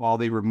baseball,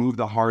 they remove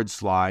the hard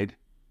slide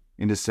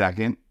into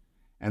second,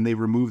 and they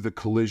remove the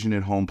collision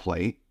at home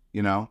plate,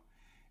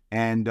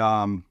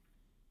 and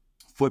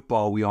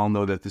football, we all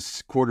know that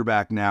this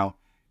quarterback now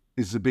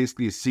is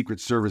basically a Secret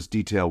Service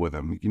detail with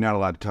him. You're not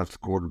allowed to touch the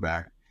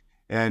quarterback.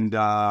 And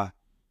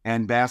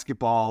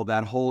basketball,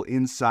 that whole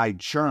inside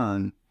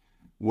churn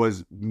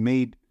was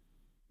made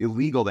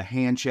illegal, the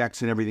hand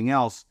checks and everything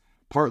else,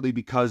 partly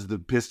because the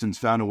Pistons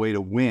found a way to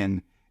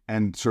win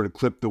and sort of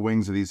clip the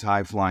wings of these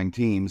high-flying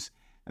teams.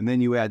 And then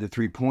you add the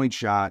three-point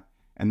shot,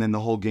 and then the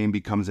whole game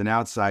becomes an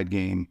outside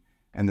game,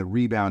 and the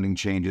rebounding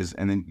changes.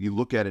 And then you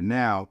look at it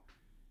now,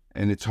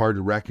 and it's hard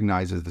to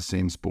recognize as the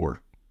same sport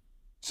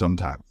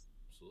sometimes.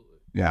 Absolutely.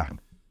 Yeah.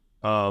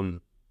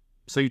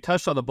 So you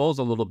touched on the Bulls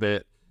a little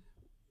bit.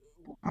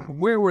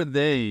 Where were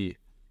they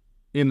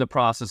in the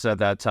process at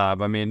that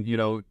time? I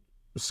mean,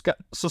 so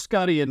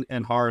Scotty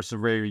and Horace are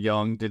very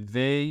young.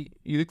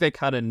 You think they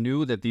kind of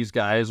knew that these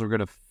guys were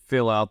going to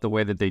fill out the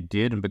way that they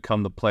did and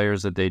become the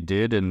players that they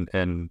did?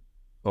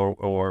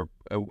 Or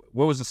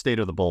what was the state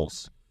of the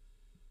Bulls?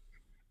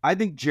 I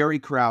think Jerry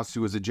Krause,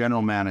 who was a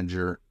general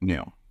manager,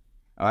 knew.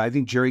 I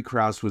think Jerry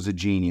Krause was a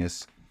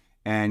genius,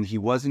 and he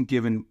wasn't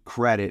given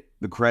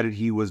the credit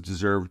he was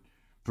deserved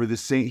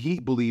he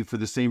believed for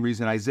the same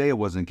reason Isaiah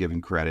wasn't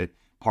given credit.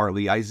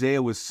 Partly,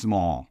 Isaiah was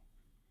small,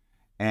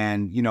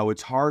 and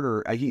it's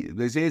harder.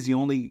 Isaiah's the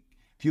only.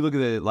 If you look at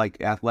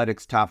the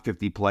athletics top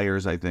 50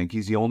 players, I think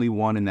he's the only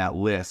one in that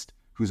list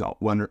who's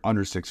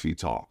under 6 feet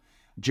tall.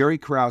 Jerry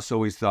Krause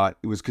always thought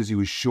it was because he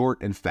was short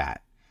and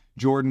fat.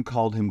 Jordan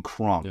called him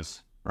Crumbs,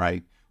 yes.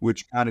 Right?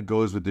 Which kind of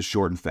goes with the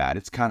short and fat.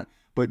 It's kind of,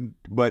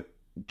 but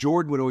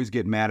Jordan would always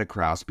get mad at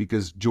Krause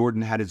because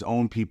Jordan had his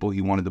own people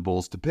he wanted the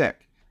Bulls to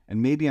pick.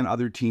 And maybe on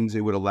other teams,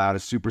 they would allow a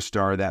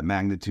superstar of that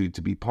magnitude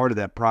to be part of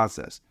that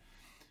process.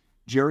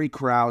 Jerry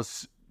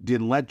Krause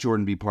didn't let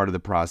Jordan be part of the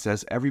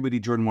process. Everybody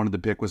Jordan wanted to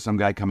pick was some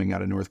guy coming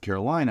out of North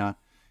Carolina.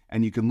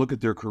 And you can look at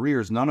their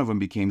careers. None of them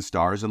became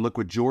stars. And look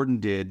what Jordan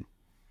did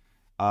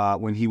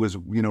when he was,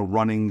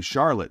 running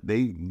Charlotte.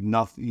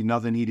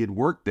 Nothing he did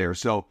work there.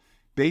 So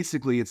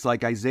basically, it's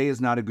like Isaiah's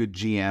not a good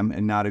GM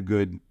and not a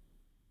good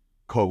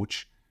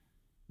coach.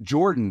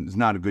 Jordan's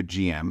not a good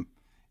GM.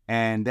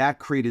 And that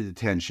created the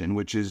tension,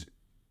 which is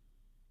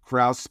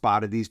Krause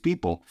spotted these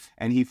people.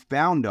 And he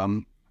found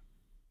them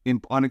in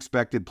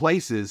unexpected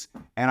places.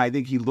 And I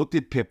think he looked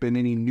at Pippen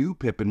and he knew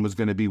Pippen was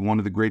going to be one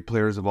of the great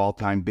players of all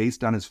time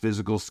based on his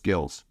physical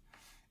skills.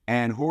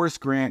 And Horace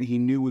Grant, he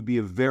knew would be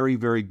a very,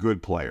 very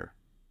good player.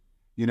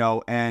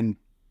 And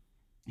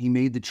he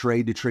made the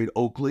trade to trade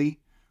Oakley,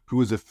 who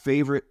was a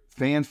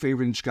fan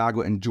favorite in Chicago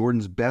and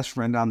Jordan's best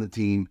friend on the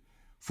team,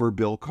 for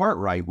Bill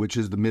Cartwright, which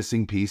is the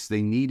missing piece.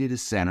 They needed a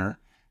center,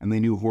 and they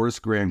knew Horace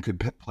Grant could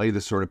play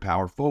this sort of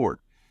power forward.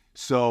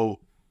 So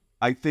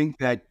I think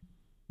that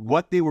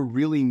what they were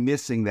really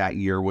missing that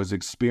year was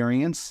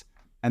experience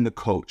and the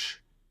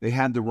coach. They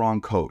had the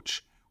wrong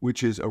coach,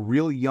 which is a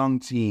real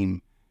young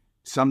team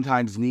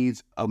sometimes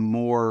needs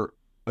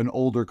an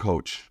older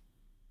coach.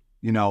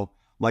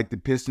 Like the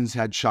Pistons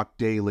had Chuck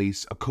Daly,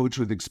 a coach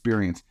with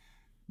experience.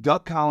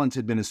 Doug Collins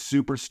had been a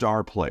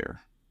superstar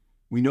player.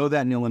 We know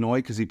that in Illinois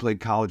because he played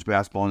college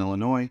basketball in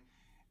Illinois.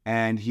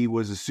 And he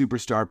was a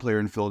superstar player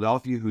in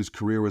Philadelphia whose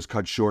career was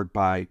cut short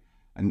by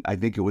and I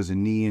think it was a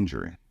knee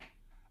injury.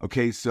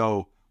 Okay,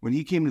 so when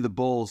he came to the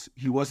Bulls,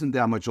 he wasn't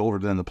that much older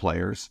than the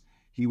players.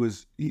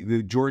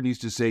 Jordan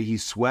used to say he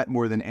sweat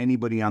more than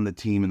anybody on the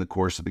team in the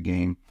course of the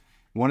game.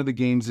 One of the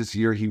games this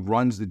year,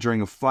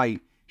 during a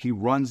fight, he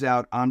runs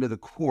out onto the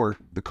court,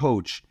 the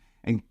coach,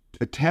 and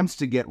attempts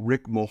to get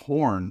Rick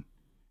Mahorn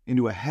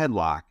into a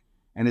headlock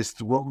and is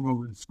thrown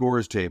over the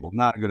scorer's table.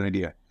 Not a good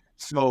idea.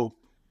 So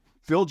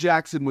Phil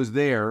Jackson was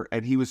there,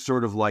 and he was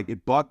sort of like,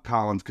 it bugged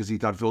Collins because he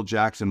thought Phil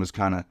Jackson was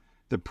kind of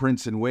the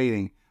prince in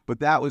waiting. But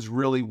that was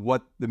really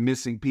what the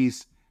missing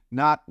piece,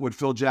 not what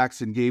Phil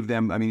Jackson gave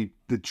them. I mean,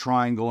 the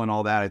triangle and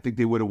all that, I think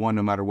they would have won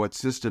no matter what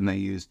system they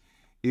used.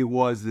 It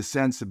was the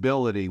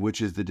sensibility,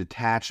 which is the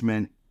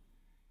detachment,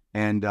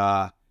 and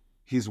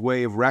his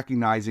way of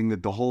recognizing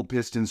that the whole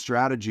Pistons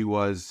strategy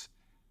was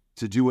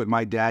to do what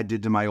my dad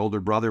did to my older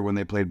brother when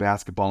they played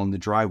basketball in the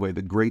driveway,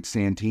 the great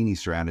Santini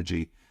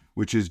strategy,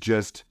 which is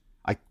just,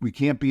 we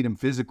can't beat him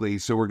physically,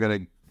 so we're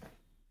going to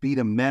beat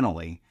him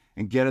mentally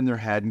and get in their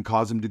head and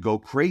cause them to go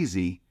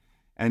crazy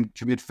and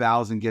commit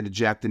fouls and get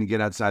ejected and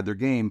get outside their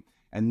game.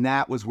 And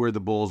that was where the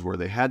Bulls were.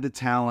 They had the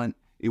talent.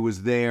 It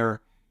was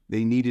there.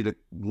 They needed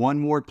one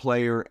more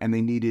player, and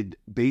they needed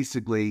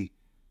basically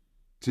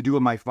to do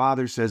what my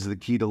father says is the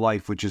key to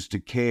life, which is to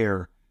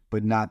care,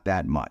 but not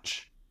that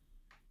much.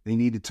 They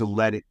needed to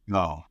let it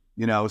go,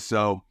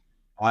 so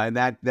and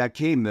that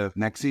came the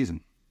next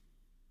season.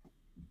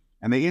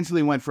 And they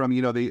instantly went from,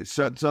 they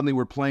suddenly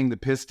were playing the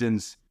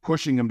Pistons,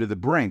 pushing them to the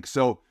brink.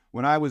 So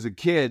when I was a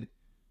kid,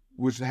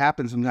 which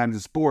happens sometimes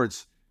in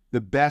sports,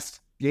 the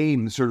best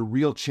game, the sort of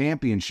real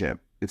championship,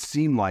 it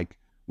seemed like,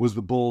 was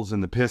the Bulls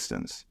and the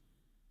Pistons.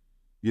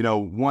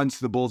 Once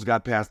the Bulls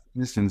got past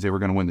the Pistons, they were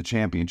going to win the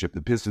championship.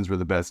 The Pistons were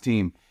the best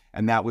team,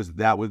 and those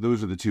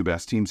were the two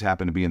best teams,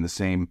 happened to be in the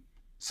same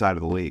side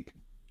of the league.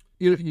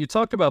 You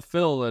talked about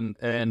Phil and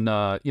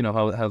how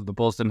the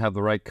Bulls didn't have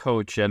the right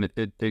coach, and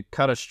it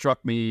kind of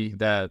struck me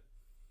that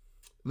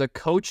the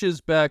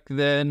coaches back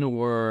then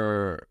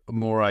were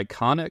more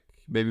iconic,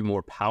 maybe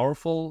more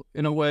powerful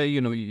in a way.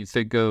 You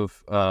think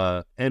of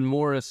and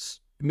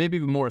maybe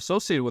more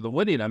associated with the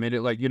winning. I mean,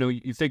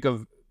 you think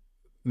of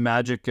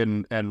Magic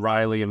and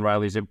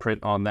Riley's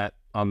imprint on the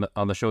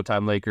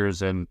Showtime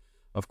Lakers, and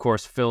of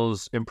course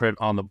Phil's imprint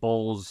on the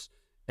Bulls.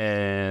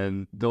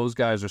 And those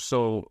guys are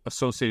so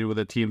associated with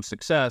a team's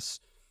success.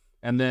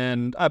 And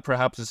then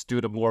perhaps it's due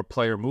to more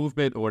player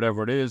movement or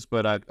whatever it is,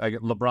 but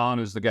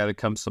LeBron is the guy that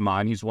comes to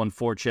mind. He's won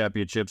 4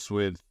 championships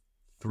with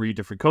 3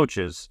 different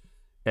coaches.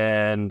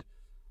 And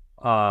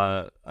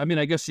I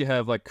guess you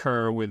have like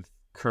Kerr with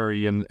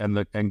Curry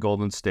and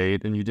Golden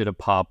State, and you did a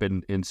Pop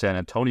in San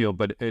Antonio,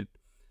 but it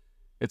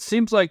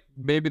seems like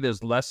maybe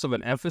there's less of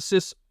an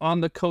emphasis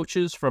on the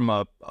coaches from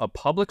a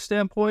public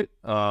standpoint.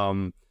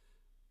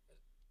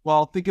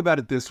 Well, think about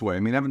it this way. I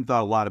mean, I haven't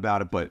thought a lot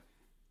about it, but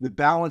the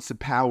balance of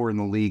power in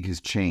the league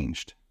has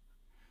changed.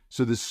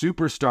 So the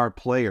superstar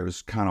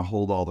players kind of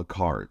hold all the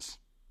cards,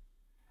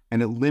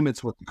 and it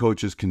limits what the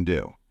coaches can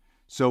do.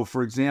 So,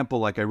 for example,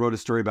 like I wrote a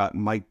story about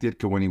Mike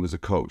Ditka when he was a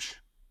coach.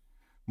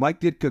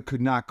 Mike Ditka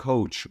could not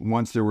coach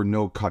once there were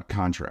no cut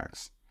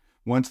contracts,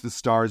 once the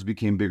stars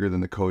became bigger than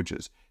the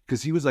coaches,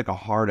 because he was like a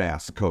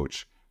hard-ass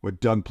coach,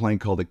 what Doug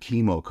Plank called a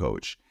chemo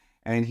coach,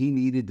 and he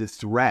needed the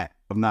threat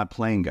of not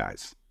playing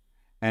guys.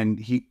 And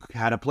he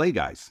had to play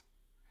guys.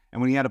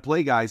 And when he had to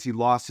play guys, he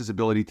lost his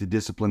ability to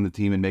discipline the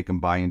team and make them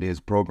buy into his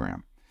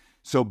program.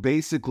 So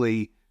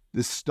basically,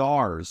 the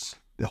stars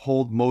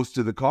hold most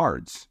of the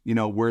cards,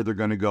 where they're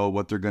going to go,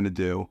 what they're going to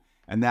do.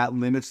 And that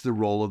limits the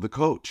role of the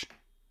coach.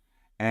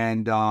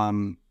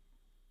 And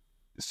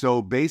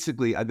so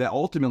basically,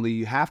 ultimately,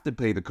 you have to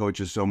pay the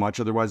coaches so much,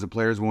 otherwise the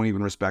players won't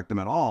even respect them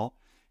at all.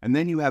 And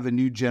then you have a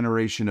new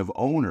generation of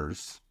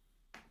owners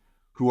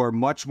who are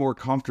much more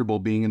comfortable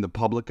being in the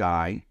public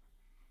eye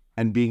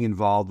and being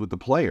involved with the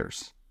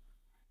players,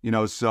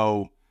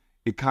 so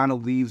it kind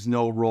of leaves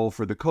no role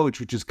for the coach,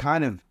 which is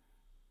kind of,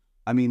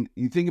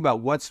 you think about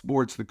what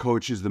sports the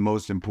coach is the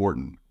most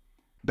important.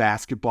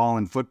 Basketball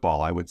and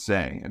football, I would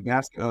say.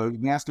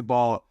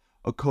 Basketball,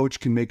 a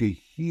coach can make a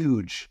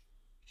huge,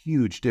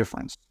 huge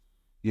difference,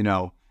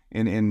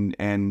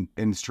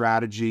 in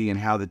strategy and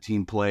how the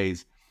team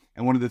plays.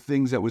 And one of the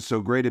things that was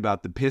so great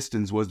about the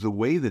Pistons was the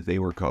way that they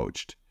were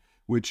coached,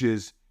 which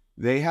is,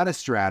 they had a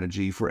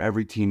strategy for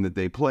every team that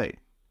they played.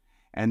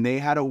 And they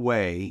had a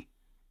way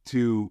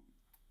to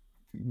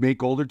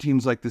make older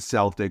teams like the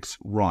Celtics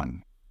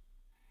run.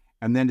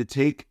 And then to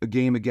take a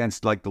game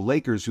against like the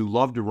Lakers, who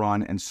love to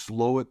run, and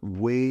slow it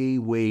way,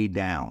 way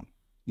down,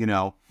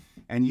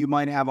 And you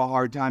might have a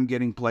hard time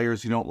getting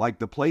players who don't like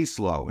to play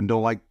slow and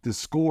don't like to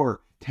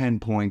score 10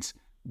 points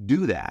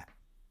do that.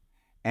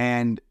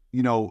 And,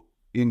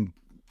 in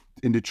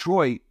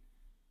Detroit,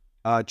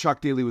 Chuck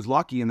Daly was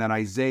lucky in that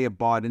Isaiah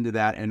bought into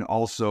that and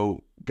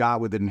also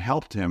got with it and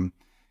helped him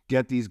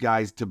get these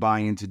guys to buy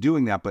into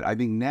doing that. But I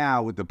think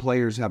now, with the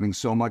players having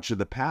so much of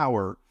the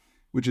power,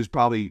 which is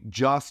probably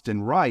just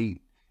and right,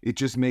 it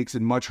just makes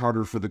it much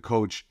harder for the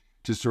coach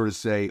to sort of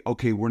say,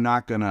 okay, we're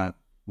not going to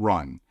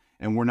run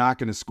and we're not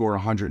going to score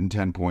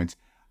 110 points.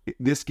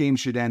 this game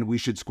should end. We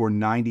should score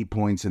 90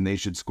 points and they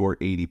should score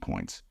 80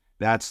 points.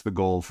 That's the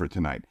goal for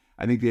tonight.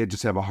 I think they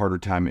just have a harder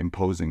time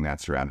imposing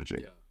that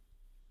strategy.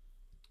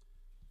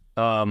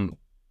 Yeah.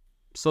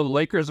 So the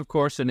Lakers, of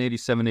course, in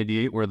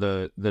 87-88 were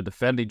the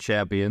defending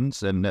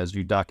champions. And as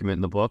you document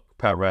in the book,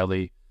 Pat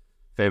Riley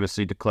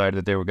famously declared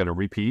that they were going to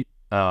repeat,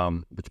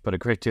 which put a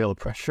great deal of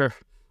pressure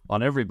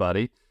on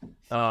everybody.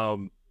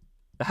 How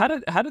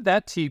did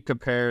that team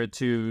compare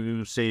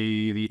to,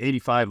 say, the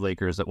 85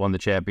 Lakers that won the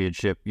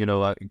championship? You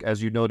know,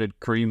 as you noted,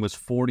 Kareem was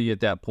 40 at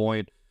that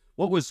point.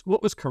 What was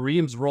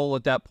Kareem's role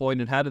at that point,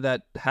 and how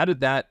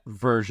did that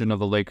version of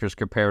the Lakers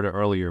compare to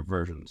earlier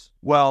versions?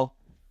 Well,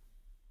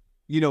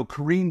 you know,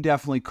 Kareem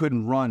definitely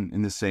couldn't run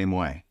in the same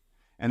way.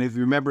 And if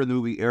you remember in the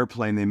movie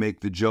Airplane, they make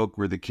the joke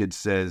where the kid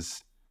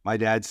says, my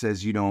dad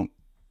says you don't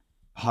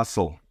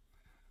hustle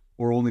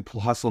or only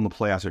hustle in the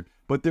playoffs.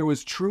 But there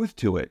was truth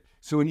to it.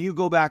 So when you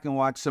go back and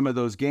watch some of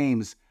those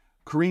games,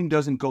 Kareem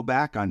doesn't go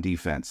back on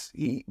defense.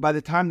 By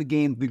the time the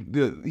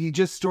game, he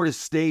just sort of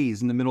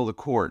stays in the middle of the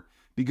court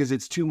because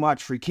it's too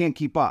much he can't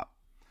keep up.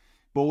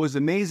 But what was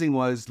amazing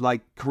was,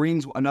 like,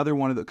 Kareem's another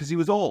one of the, because he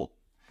was old.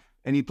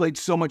 And he played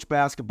so much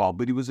basketball,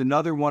 but he was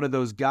another one of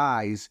those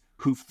guys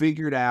who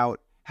figured out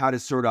how to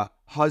sort of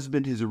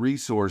husband his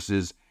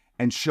resources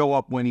and show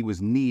up when he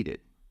was needed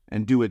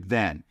and do it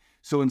then.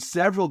 So in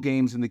several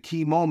games, in the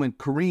key moment,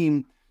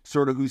 Kareem,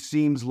 sort of who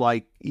seems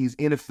like he's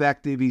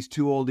ineffective, he's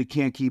too old, he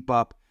can't keep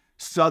up,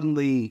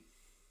 suddenly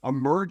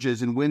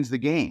emerges and wins the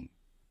game,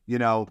 you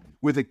know,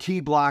 with a key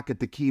block at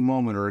the key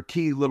moment or a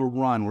key little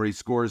run where he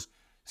scores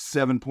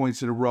 7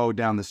 points in a row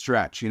down the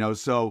stretch, you know.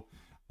 So,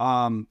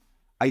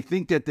 I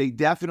think that they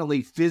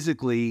definitely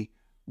physically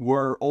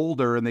were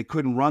older and they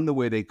couldn't run the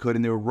way they could.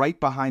 And they were right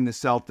behind the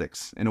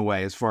Celtics in a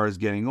way, as far as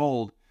getting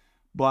old,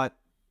 but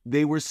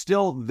they were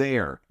still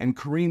there and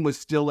Kareem was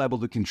still able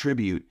to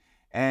contribute.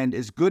 And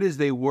as good as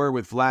they were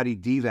with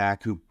Vlade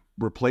Divac, who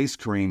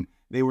replaced Kareem,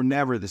 they were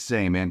never the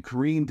same. And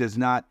Kareem does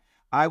not,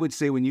 I would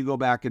say when you go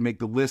back and make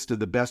the list of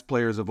the best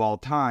players of all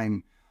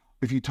time,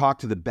 if you talk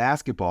to the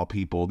basketball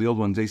people, the old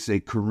ones, they say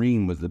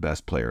Kareem was the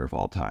best player of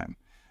all time.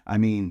 I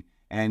mean,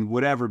 and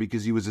whatever,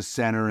 because he was a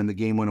center and the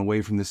game went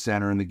away from the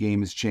center and the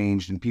game has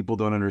changed and people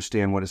don't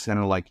understand what a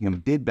center like him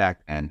did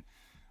back then.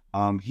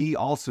 He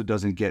also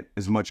doesn't get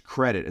as much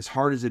credit, as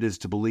hard as it is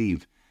to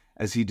believe,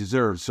 as he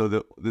deserves. So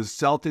the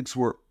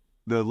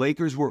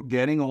Lakers were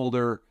getting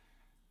older,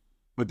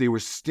 but they were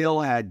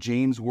still had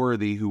James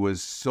Worthy, who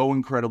was so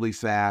incredibly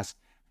fast,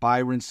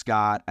 Byron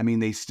Scott. I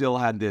mean, they still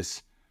had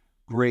this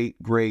great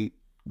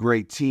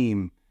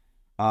team.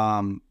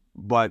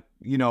 But,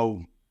 you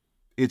know,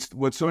 it's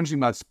what's so interesting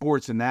about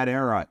sports in that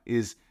era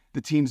is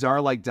the teams are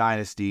like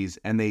dynasties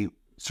and they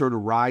sort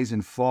of rise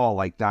and fall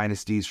like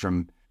dynasties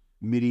from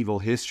medieval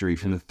history,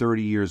 from the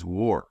 30 Years'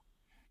 War.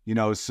 You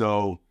know,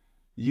 so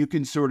you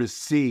can sort of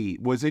see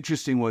what's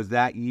interesting was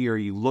that year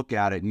you look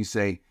at it and you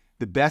say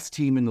the best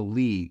team in the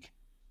league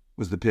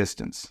was the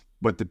Pistons,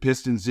 but the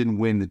Pistons didn't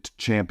win the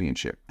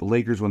championship. The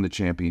Lakers won the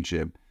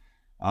championship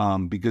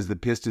because the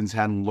Pistons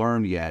hadn't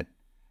learned yet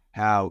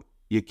how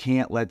you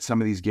can't let some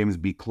of these games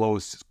be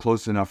close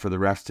enough for the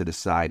refs to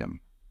decide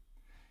them.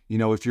 You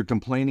know, if you're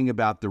complaining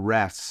about the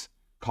refs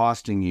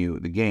costing you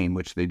the game,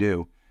 which they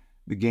do,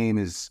 the game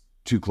is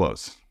too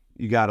close.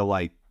 You got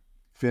to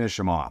finish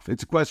them off.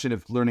 It's a question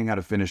of learning how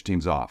to finish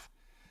teams off.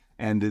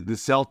 And the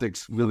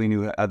Celtics really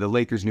knew, the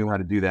Lakers knew how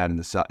to do that, and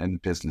the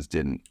Pistons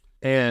didn't.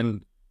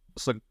 And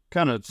so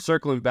kind of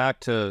circling back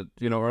to,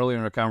 earlier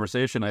in our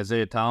conversation,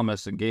 Isaiah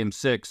Thomas in Game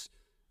 6,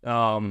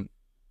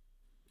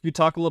 you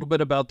talk a little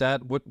bit about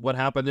that, what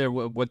happened there,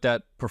 what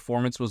that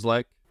performance was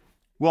like?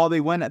 Well,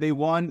 they won. They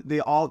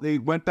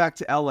went back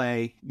to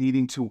L.A.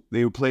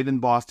 They played in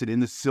Boston in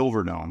the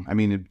Silverdome. I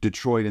mean, in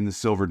Detroit in the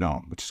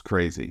Silverdome, which is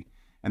crazy.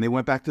 And they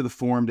went back to the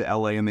Forum to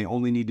L.A. and they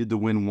only needed to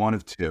win one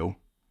of two.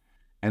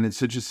 And in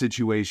such a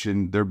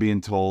situation, they're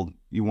being told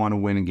you want to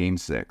win in Game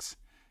 6,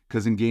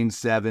 because in Game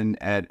 7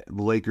 at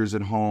the Lakers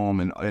at home,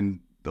 and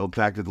the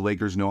fact that the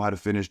Lakers know how to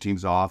finish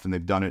teams off and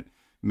they've done it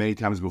many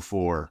times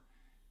before,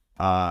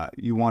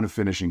 you want to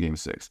finish in Game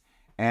 6.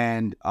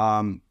 And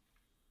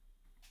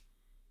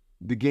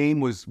the game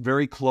was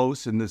very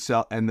close, and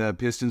the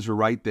Pistons were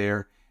right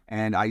there.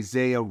 And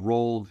Isaiah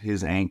rolled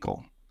his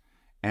ankle,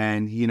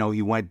 and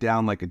he went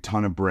down like a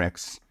ton of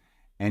bricks,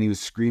 and he was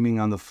screaming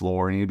on the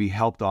floor, and he'd be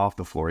helped off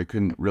the floor. He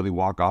couldn't really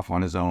walk off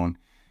on his own,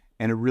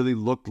 and it really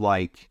looked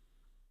like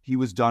he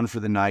was done for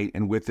the night.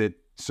 And with it,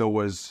 so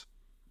was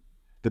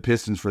the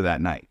Pistons for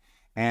that night.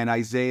 And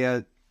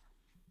Isaiah,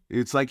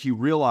 it's like he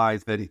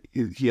realized that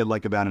he had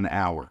about an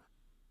hour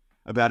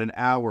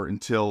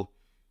until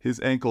his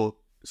ankle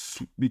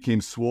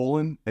became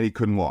swollen and he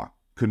couldn't walk,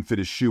 couldn't fit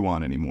his shoe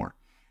on anymore.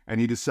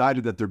 And he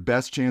decided that their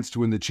best chance to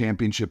win the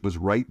championship was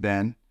right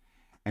then.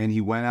 And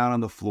he went out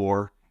on the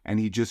floor and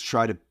he just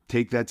tried to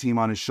take that team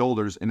on his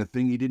shoulders. And a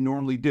thing he didn't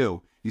normally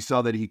do, he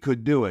saw that he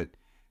could do it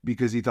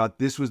because he thought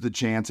this was the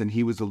chance and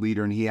he was the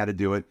leader and he had to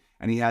do it.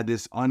 And he had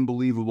this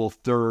unbelievable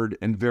third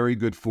and very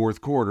good fourth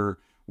quarter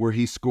where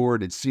he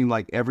scored, it seemed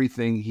like,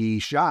 everything he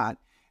shot.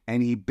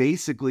 And he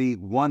basically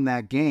won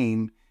that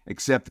game,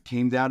 except it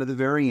came down to the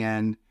very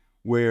end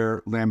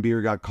where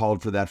Lambier got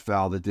called for that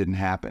foul that didn't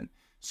happen.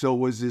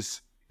 So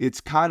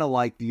it's kind of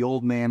like The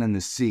Old Man and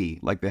the Sea,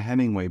 like the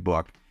Hemingway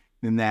book,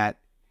 in that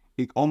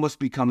it almost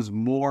becomes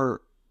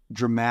more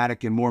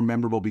dramatic and more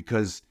memorable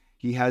because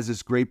he has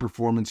this great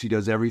performance. He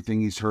does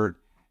everything he's hurt,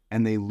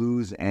 and they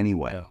lose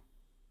anyway. Yeah.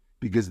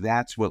 Because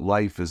that's what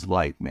life is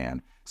like,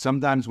 man.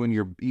 Sometimes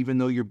even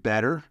though you're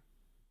better,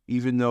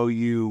 even though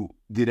you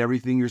did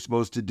everything you're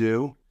supposed to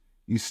do,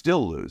 you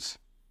still lose,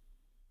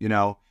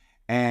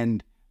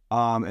 And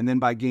then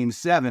by game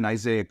 7,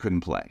 Isaiah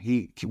couldn't play.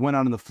 He went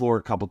out on the floor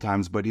a couple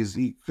times, but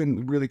he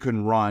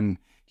couldn't run.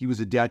 He was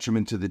a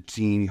detriment to the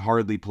team. He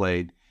hardly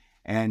played.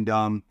 And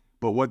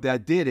but what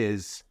that did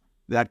is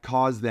that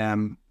caused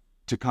them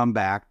to come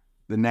back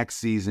the next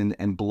season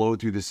and blow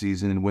through the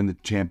season and win the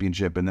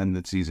championship, and then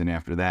the season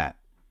after that,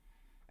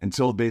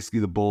 until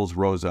basically the Bulls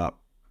rose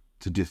up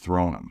to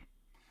dethrone them.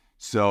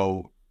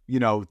 So,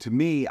 to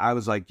me, I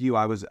was like you.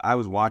 I was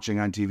watching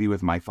on TV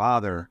with my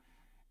father,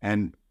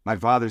 and my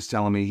father's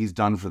telling me he's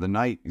done for the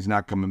night. He's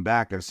not coming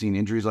back. I've seen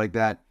injuries like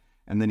that.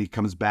 And then he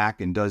comes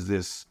back and does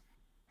this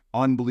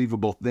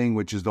unbelievable thing,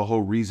 which is the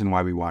whole reason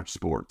why we watch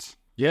sports.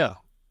 Yeah.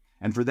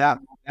 And for that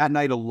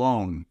night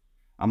alone,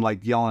 I'm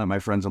like yelling at my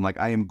friends. I'm like,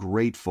 I am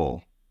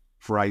grateful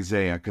for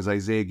Isaiah, because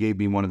Isaiah gave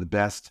me one of the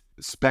best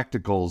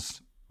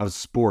spectacles of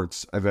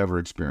sports I've ever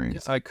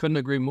experienced. I couldn't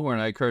agree more.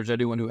 And I encourage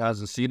anyone who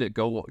hasn't seen it,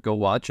 go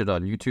watch it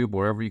on YouTube,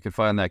 wherever you can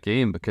find that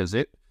game, because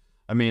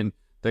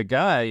the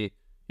guy,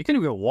 he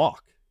couldn't even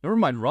walk. Never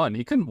mind run.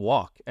 He couldn't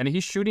walk. And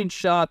he's shooting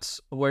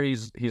shots where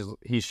he's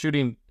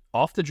shooting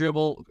off the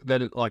dribble,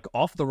 like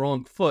off the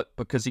wrong foot,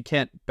 because he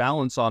can't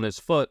balance on his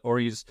foot, or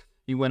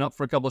he went up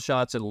for a couple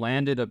shots and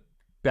landed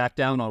back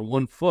down on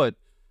one foot.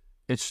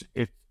 It's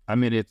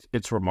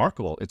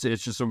remarkable. It's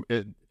just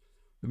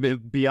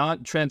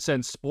beyond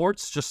transcends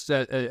sports. Just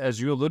as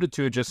you alluded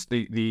to, just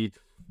the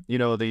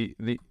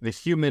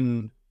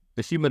human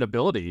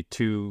ability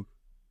to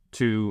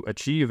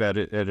achieve at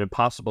an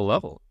impossible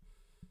level.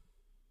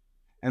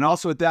 And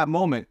also at that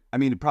moment,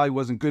 it probably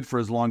wasn't good for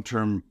his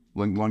long-term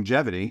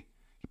longevity.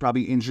 He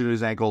probably injured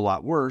his ankle a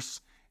lot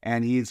worse,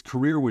 and his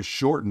career was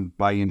shortened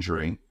by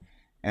injury.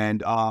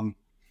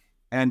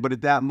 But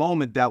at that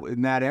moment,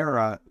 in that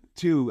era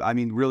too,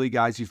 really,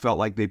 guys, he felt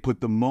like they put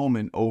the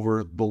moment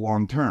over the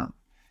long term,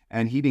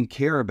 and he didn't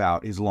care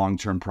about his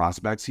long-term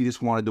prospects. He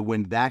just wanted to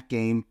win that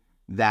game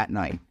that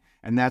night,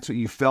 and that's what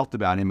you felt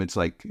about him. It's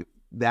like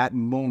that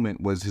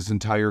moment was his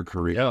entire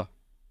career.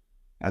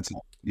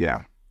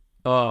 Yeah.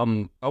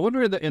 I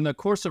wonder that in the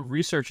course of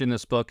researching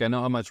this book, I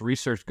know how much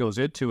research goes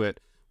into it.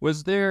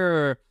 Was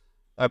there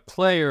a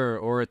player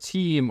or a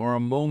team or a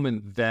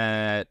moment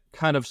that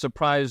kind of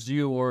surprised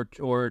you, or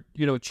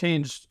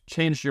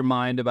changed your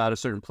mind about a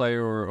certain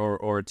player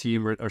or a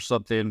team or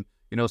something?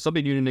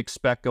 Something you didn't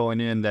expect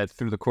going in, that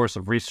through the course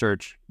of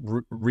research,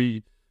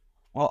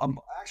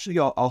 Well, actually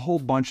a whole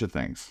bunch of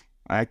things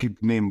I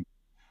could name,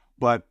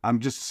 but I'm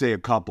just say a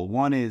couple.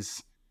 One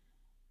is,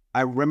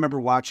 I remember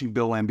watching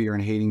Bill Lambier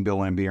and hating Bill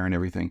Lambier and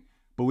everything.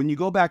 But when you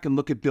go back and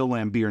look at Bill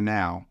Lambier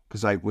now,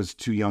 because I was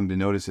too young to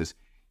notice this,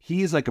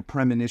 he is like a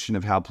premonition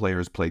of how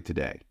players play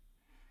today.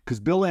 Because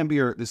Bill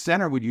Lambier, the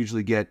center would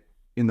usually get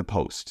in the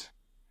post,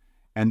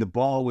 and the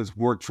ball was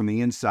worked from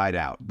the inside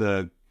out.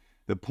 The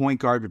point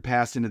guard would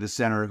pass into the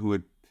center,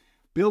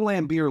 Bill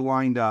Lambier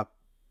lined up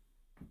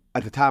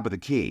at the top of the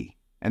key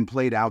and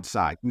played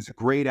outside. He was a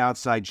great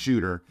outside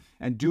shooter.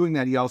 And doing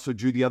that, he also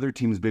drew the other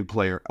team's big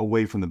player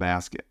away from the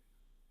basket.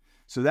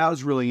 So that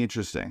was really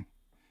interesting.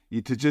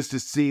 To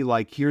see,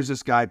 like, here's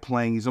this guy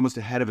playing. He's almost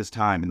ahead of his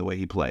time in the way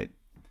he played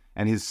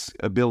and his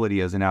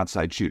ability as an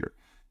outside shooter.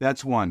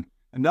 That's one.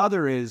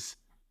 Another is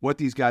what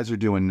these guys are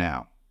doing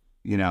now,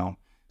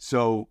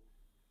 So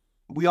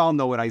we all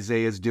know what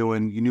Isaiah's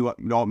doing. You know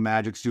what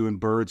Magic's doing.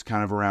 Bird's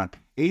kind of around.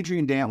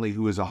 Adrian Dantley,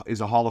 who is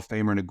a Hall of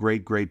Famer and a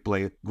great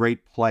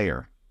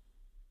player,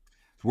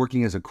 is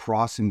working as a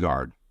crossing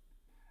guard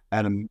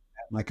at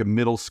a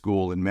middle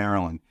school in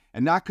Maryland.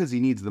 And not because he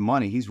needs the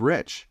money. He's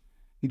rich.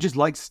 He just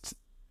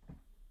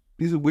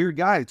he's a weird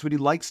guy. It's what he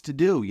likes to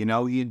do. He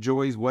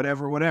enjoys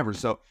whatever.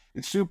 So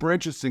it's super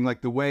interesting.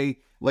 Like the way,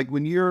 like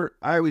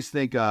I always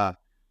think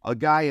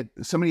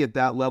somebody at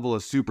that level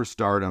of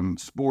superstardom,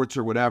 sports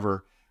or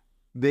whatever,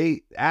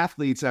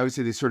 athletes, I always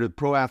say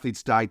pro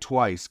athletes die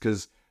twice,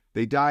 because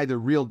they die the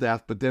real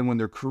death, but then when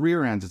their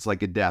career ends, it's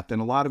like a death.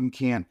 And a lot of them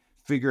can't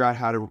figure out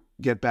how to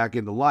get back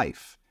into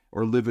life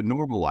or live a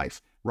normal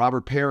life.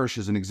 Robert Parrish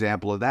is an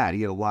example of that.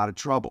 He had a lot of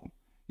trouble,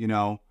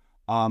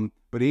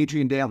 but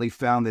Adrian Dantley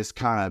found this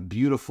kind of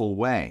beautiful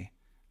way,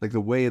 like the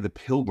way of the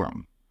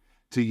pilgrim,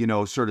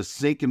 to, sort of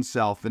sink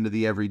himself into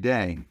the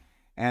everyday.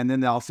 And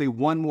then I'll say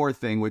one more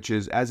thing, which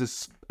is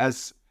as a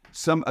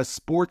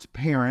sports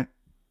parent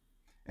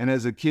and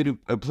as a kid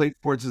who played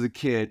sports as a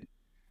kid,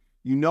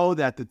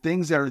 that the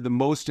things that are the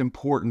most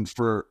important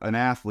for an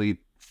athlete,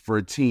 for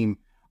a team,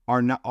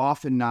 are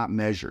often not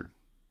measured.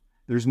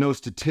 There's no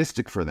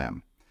statistic for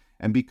them.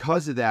 And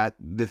because of that,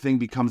 the thing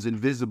becomes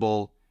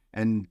invisible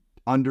and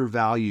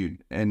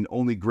undervalued, and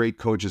only great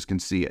coaches can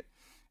see it.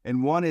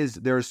 And one is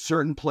there are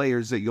certain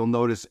players that you'll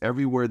notice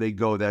everywhere they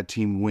go, that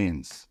team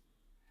wins.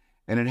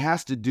 And it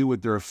has to do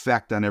with their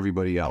effect on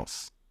everybody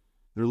else.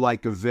 They're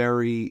like there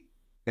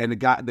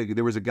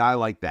was a guy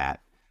like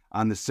that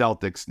on the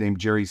Celtics named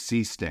Jerry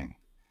Seasting,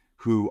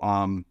 who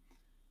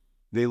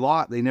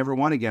they never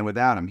won again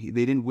without him.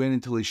 They didn't win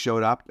until he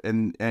showed up,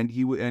 and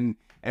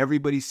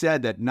everybody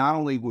said that not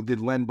only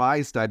did Len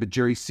Bias die, but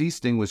Jerry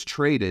Seasting was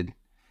traded,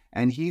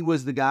 and he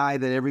was the guy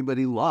that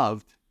everybody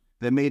loved,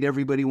 that made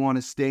everybody want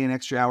to stay an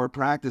extra hour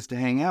practice to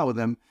hang out with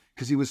him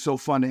because he was so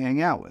fun to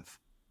hang out with,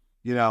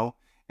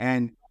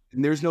 and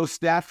there's no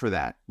stat for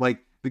that. Like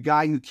the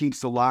guy who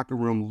keeps the locker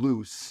room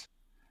loose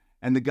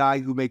and the guy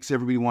who makes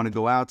everybody want to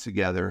go out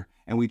together,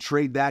 and we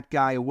trade that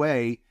guy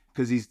away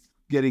because he's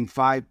getting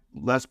 5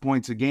 less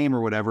points a game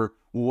or whatever,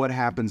 well, what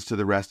happens to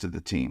the rest of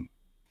the team?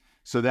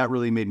 So that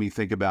really made me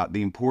think about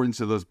the importance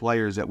of those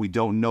players that we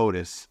don't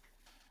notice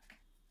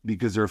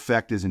because their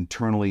effect is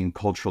internally and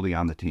culturally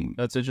on the team.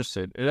 That's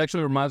interesting. It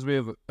actually reminds me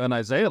of an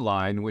Isaiah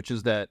line, which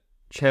is that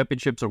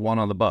championships are won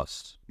on the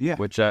bus. Yeah.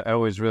 Which I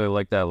always really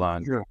like that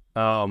line. Sure.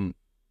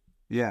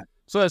 Yeah.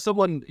 So as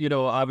someone,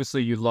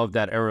 obviously you love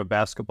that era of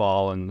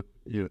basketball and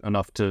you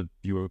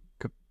were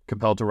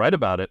compelled to write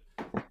about it.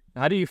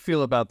 How do you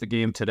feel about the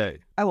game today?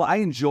 I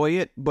enjoy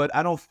it, but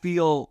I don't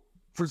feel,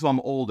 first of all, I'm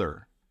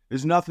older.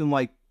 There's nothing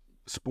like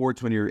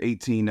sports when you're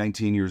 18,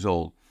 19 years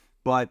old.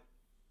 But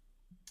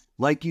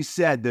like you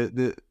said,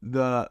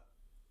 the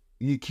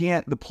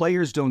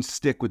players don't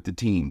stick with the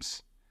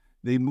teams.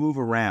 They move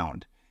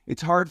around.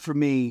 It's hard for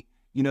me,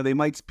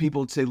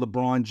 people say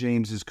LeBron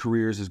James's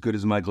career is as good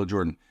as Michael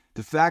Jordan.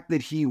 The fact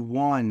that he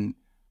won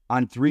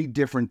on 3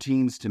 different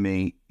teams to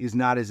me is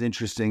not as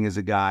interesting as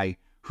a guy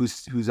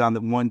who's on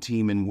the one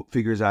team and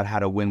figures out how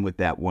to win with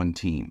that one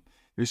team.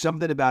 There's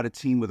something about a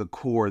team with a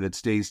core that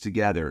stays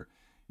together.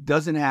 It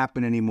doesn't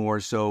happen anymore,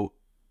 so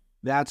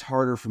that's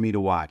harder for me to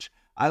watch.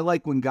 I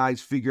like when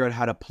guys figure out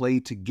how to play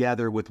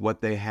together with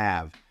what they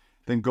have,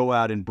 then go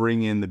out and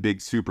bring in the big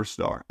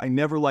superstar. I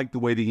never liked the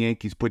way the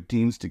Yankees put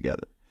teams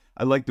together.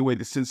 I like the way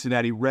the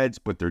Cincinnati Reds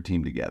put their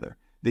team together.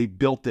 They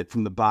built it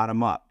from the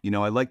bottom up.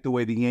 I like the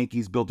way the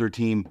Yankees built their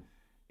team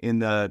in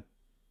the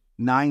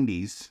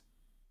 90s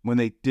when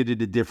they did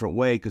it a different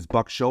way because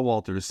Buck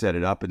Showalter set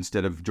it up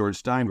instead of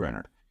George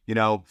Steinbrenner.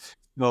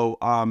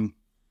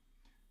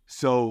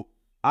 So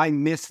I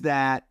miss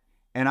that,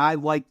 and I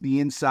like the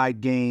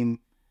inside game,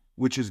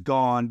 which is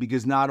gone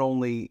because not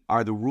only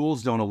are the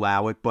rules don't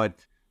allow it,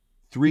 but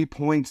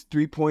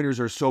three-pointers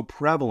are so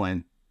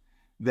prevalent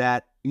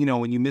that,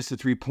 when you miss a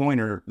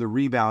three-pointer, the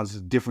rebound's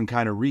a different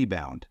kind of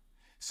rebound.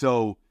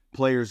 So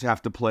players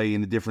have to play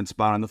in a different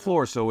spot on the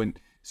floor.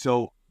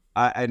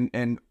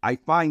 I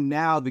find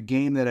now the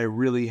game that I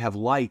really have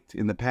liked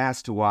in the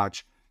past to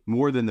watch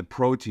more than the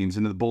pro teams,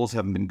 and the Bulls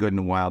haven't been good in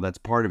a while, that's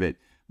part of it,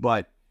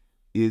 but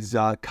is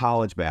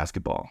college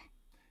basketball.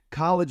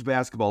 College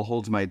basketball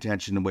holds my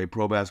attention in a way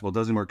pro basketball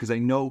doesn't work because I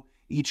know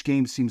each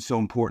game seems so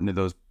important to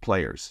those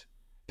players.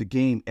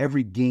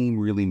 Every game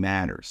really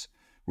matters.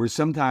 Where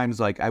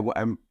sometimes,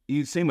 I'm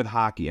same with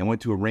hockey. I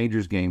went to a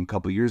Rangers game a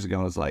couple of years ago,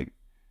 and I was like,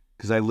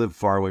 because I live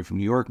far away from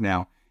New York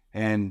now,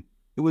 and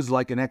it was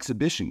like an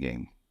exhibition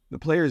game. The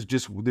players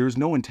there was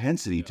no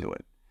intensity to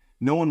it.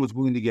 No one was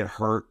willing to get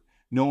hurt.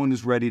 No one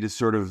was ready to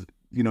sort of,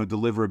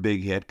 deliver a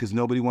big hit because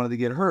nobody wanted to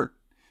get hurt.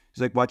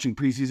 It's like watching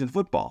preseason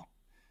football.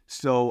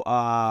 So,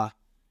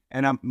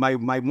 my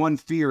one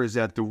fear is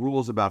that the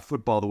rules about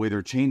football, the way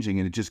they're changing,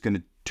 and it's just going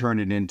to turn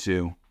it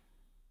into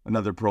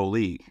another pro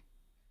league.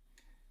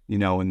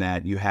 And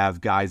that you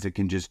have guys that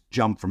can just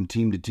jump from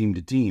team to team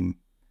to team.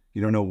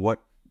 You don't know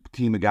what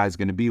team a guy's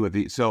going to be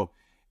with. So,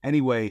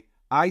 anyway,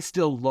 I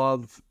still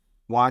love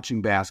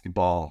watching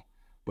basketball,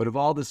 but of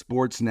all the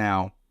sports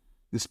now,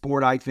 the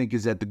sport I think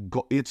is at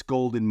its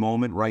golden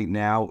moment right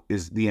now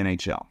is the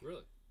NHL.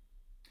 Really?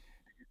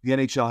 The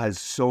NHL has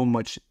so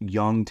much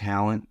young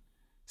talent,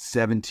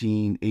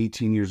 17,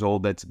 18 years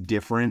old, that's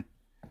different.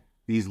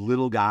 These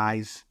little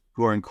guys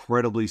who are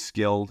incredibly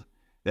skilled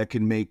that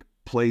can make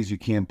plays you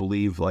can't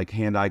believe, like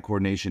hand-eye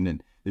coordination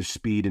and their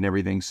speed and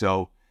everything.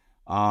 So,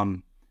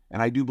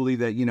 and I do believe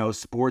that,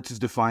 sports is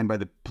defined by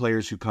the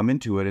players who come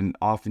into it, and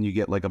often you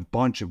get like a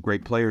bunch of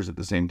great players at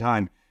the same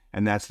time,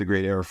 and that's the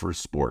great era for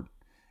sport.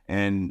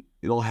 And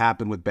it'll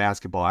happen with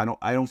basketball.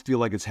 I don't feel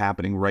like it's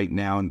happening right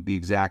now in the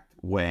exact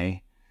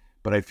way,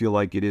 but I feel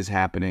like it is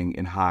happening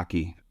in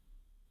hockey.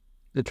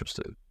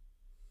 Interesting.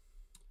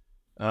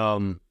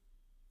 All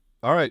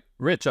right,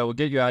 Rich, I will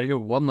get you out of here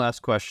with one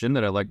last question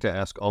that I like to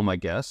ask all my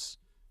guests.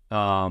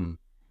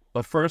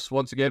 But first,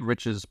 once again,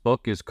 Rich's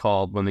book is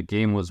called When the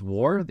Game Was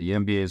War, the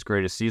NBA's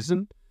Greatest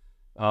Season.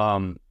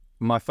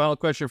 My final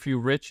question for you,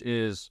 Rich,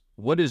 is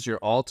what is your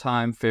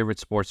all-time favorite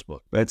sports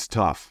book? That's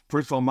tough.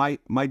 First of all,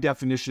 my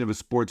definition of a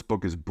sports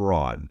book is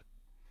broad.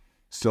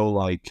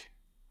 So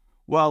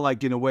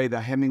in a way,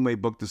 the Hemingway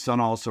book, The Sun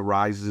Also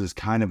Rises, is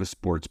kind of a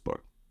sports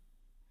book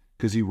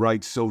because he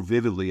writes so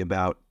vividly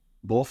about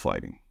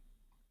bullfighting.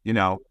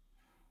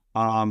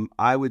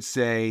 I would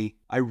say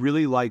I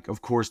really like,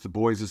 of course, The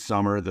Boys of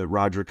Summer, the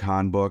Roger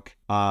Kahn book.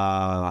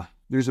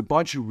 There's a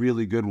bunch of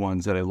really good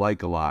ones that I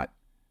like a lot.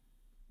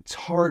 It's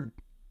hard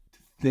to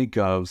think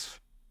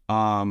of.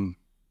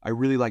 I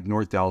really like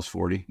North Dallas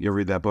 40. You ever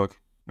read that book?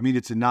 I mean,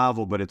 it's a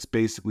novel, but it's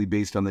basically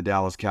based on the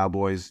Dallas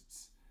Cowboys.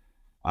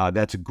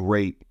 That's a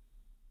great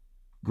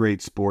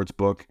sports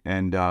book,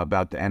 and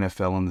about the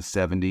NFL in the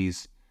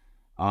 70s.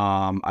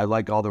 I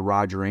like all the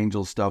Roger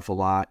Angel stuff a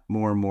lot,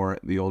 more and more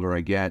the older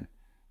I get.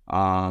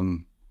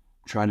 Trying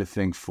to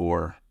think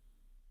do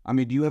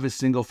you have a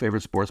single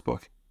favorite sports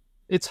book?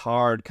 It's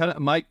hard. Kind of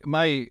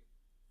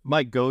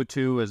my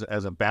go-to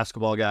as a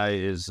basketball guy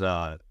is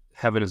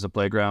Heaven is a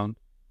Playground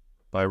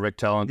by Rick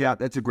Tellon. Yeah,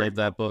 that's a great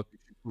that book.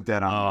 Put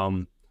that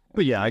on.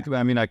 But yeah, I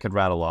could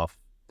rattle off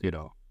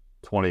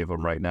 20 of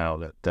them right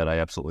now that I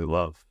absolutely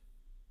love.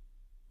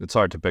 It's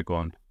hard to pick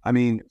one. I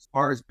mean, as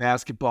far as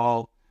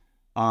basketball,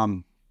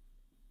 the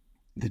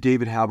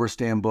David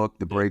Halberstam book,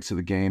 The Breaks of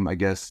the Game, I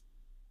guess,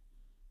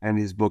 and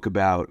his book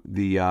about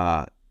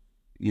the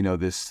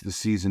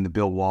season the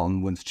Bill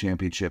Walton wins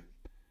championship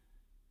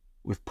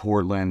with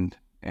Portland,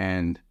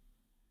 and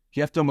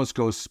you have to almost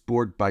go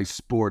sport by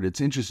sport.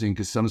 It's interesting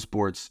because some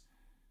sports,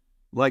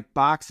 like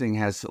boxing,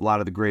 has a lot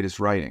of the greatest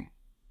writing,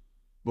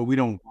 but we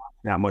don't watch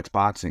that much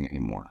boxing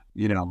anymore,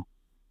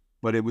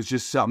 But it was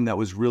just something that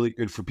was really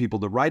good for people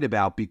to write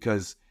about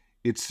because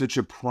it's such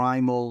a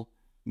primal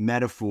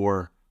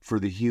metaphor for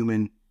the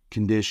human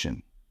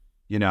condition.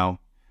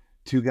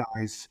 Two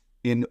guys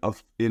in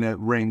a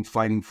ring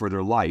fighting for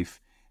their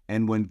life.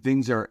 And when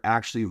things are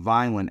actually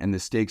violent and the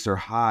stakes are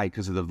high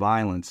because of the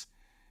violence,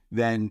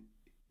 then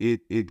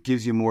it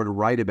gives you more to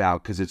write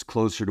about because it's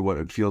closer to what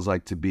it feels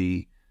like to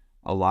be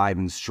alive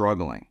and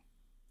struggling.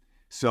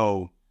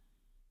 So,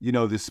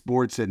 the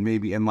sports that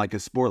maybe, and like a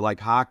sport like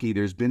hockey,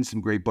 there's been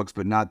some great books,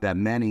 but not that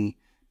many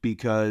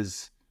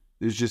because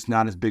there's just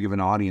not as big of an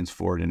audience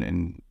for it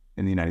in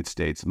the United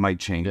States. It might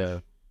change,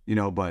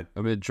 but.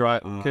 I mean,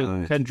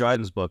 Ken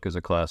Dryden's book is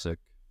a classic.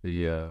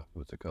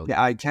 What's it called?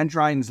 Yeah, Ken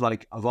Dryden's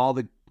of all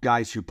the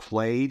guys who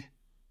played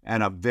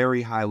at a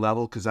very high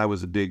level, because I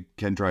was a big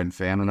Ken Dryden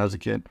fan when I was a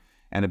kid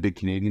and a big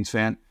Canadians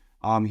fan.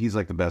 He's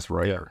the best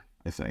writer,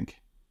 I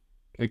think.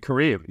 And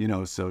Kareem.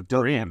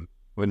 Kareem.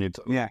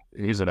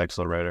 He's an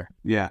excellent writer.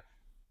 Yeah.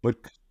 But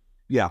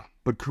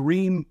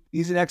Kareem,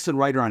 he's an excellent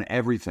writer on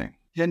everything.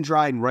 Ken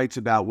Dryden writes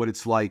about what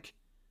it's like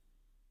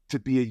to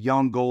be a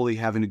young goalie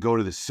having to go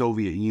to the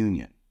Soviet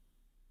Union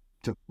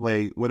to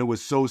play when it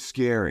was so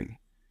scary.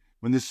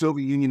 When the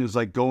Soviet Union was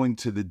like going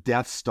to the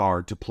Death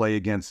Star to play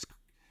against,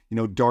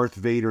 Darth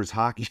Vader's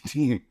hockey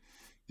team,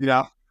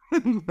 the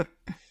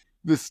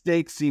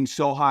stakes seemed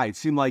so high. It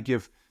seemed like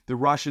if the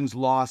Russians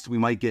lost, we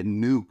might get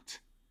nuked,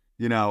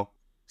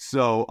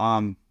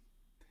 So,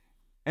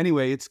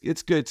 anyway, it's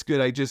good. It's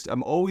good.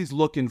 I'm always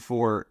looking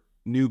for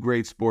new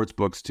great sports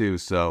books too.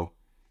 So,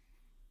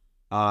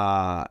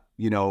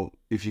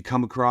 if you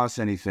come across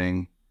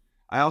anything,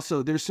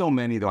 there's so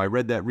many though. I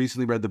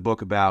recently read the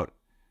book about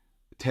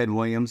Ted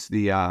Williams,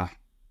 the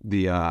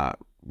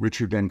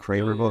Richard Ben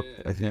Craver book.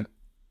 I think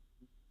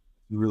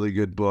really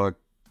good book.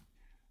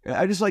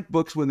 I just like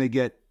books when they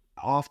get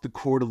off the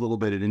court a little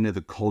bit and into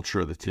the culture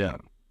of the team. Yeah.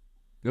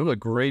 There was a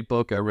great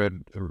book I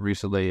read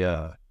recently,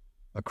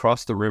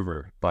 Across the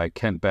River by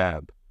Kent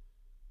Babb,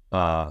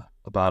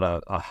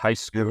 about a high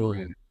school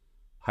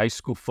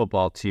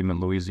football team in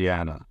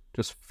Louisiana.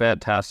 Just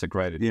fantastic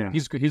writing. Yeah.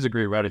 He's a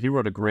great writer. He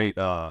wrote a great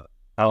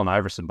Allen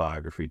Iverson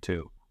biography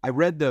too. I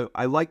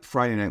liked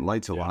Friday Night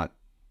Lights a lot.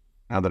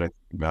 Now that I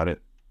think about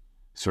it,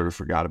 sort of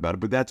forgot about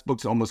it. But that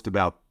book's almost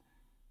about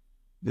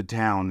the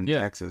town in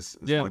Texas.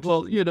 Yeah.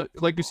 Well,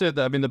 like you said,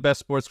 the best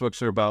sports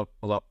books are about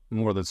a lot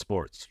more than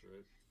sports.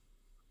 Right?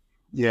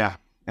 Yeah.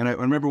 And I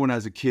remember when I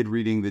was a kid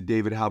reading the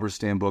David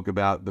Halberstam book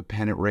about the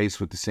pennant race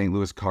with the St.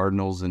 Louis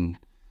Cardinals, and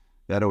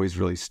that always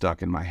really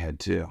stuck in my head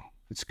too.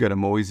 It's good.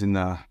 I'm always in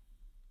the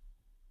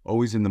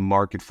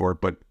market for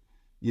it. But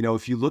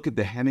if you look at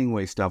the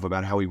Hemingway stuff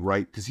about how he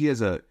writes, because he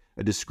has a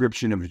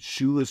description of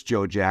shoeless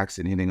Joe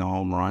Jackson hitting a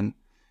home run.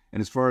 And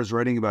as far as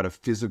writing about a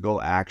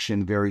physical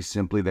action, very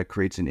simply, that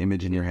creates an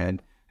image in your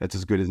head, that's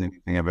as good as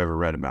anything I've ever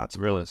read about.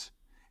 Really?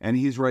 And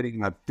he's writing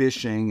about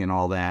fishing and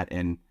all that.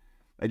 And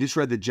I just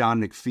read the John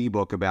McPhee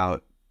book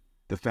about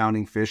the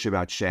founding fish,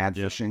 about shad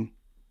fishing.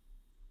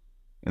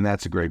 And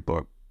that's a great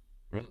book.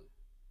 Really?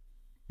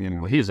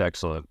 Well, he's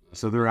excellent.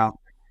 So they're out.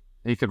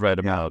 He could write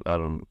about,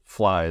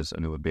 flies,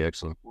 and it would be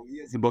excellent. Well, he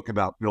has a book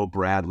about Bill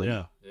Bradley.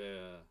 Yeah.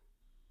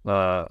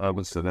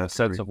 So that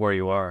sense of where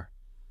you are.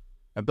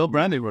 And Bill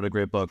Bradley wrote a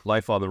great book,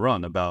 Life on the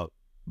Run, about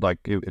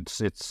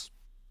it's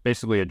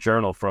basically a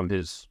journal from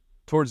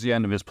towards the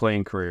end of his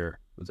playing career.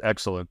 It was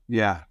excellent.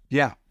 Yeah.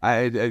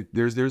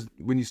 There's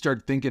when you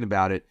start thinking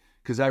about it,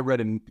 because I read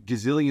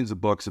gazillions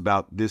of books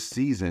about this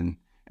season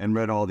and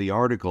read all the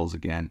articles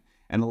again,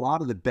 and a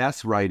lot of the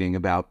best writing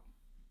about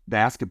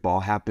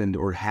basketball happened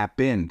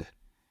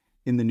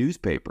in the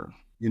newspaper.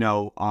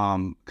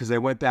 Because I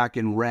went back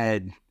and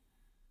read,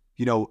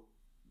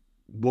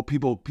 what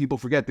people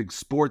forget, that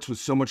sports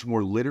was so much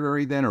more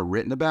literary then, or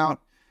written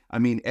about. I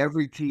mean,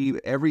 every team,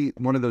 every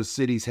one of those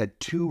cities had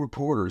 2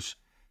 reporters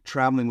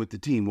traveling with the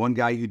team. One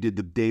guy who did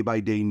the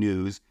day-by-day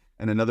news,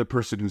 and another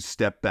person who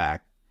stepped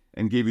back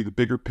and gave you the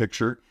bigger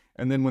picture.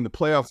 And then when the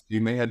playoffs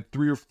came, they had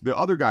 3 or the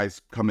other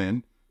guys come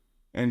in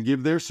and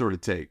give their sort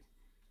of take.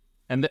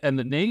 And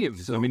the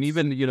names, I mean,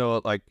 even,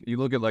 like you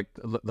look at like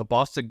the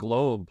Boston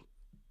Globe,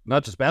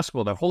 not just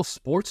basketball, the whole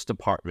sports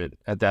department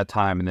at that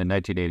time in the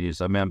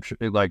 1980s. I mean, I'm sure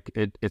like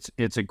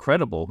it's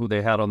incredible who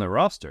they had on their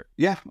roster.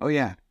 Yeah. Oh,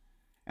 yeah.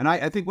 And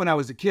I think when I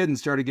was a kid and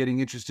started getting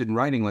interested in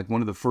writing, like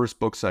one of the first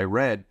books I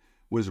read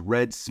was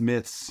Red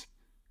Smith's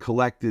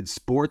collected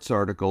sports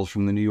articles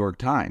from the New York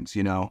Times.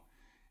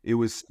 It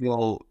was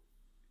still,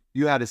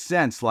 you had a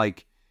sense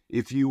like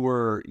if you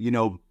were,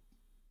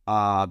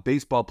 a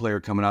baseball player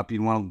coming up,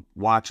 you'd want to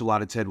watch a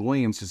lot of Ted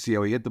Williams to see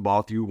how he hit the ball.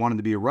 If you wanted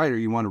to be a writer,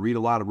 you want to read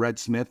a lot of Red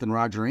Smith and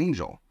Roger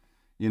Angell,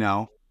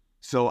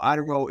 So I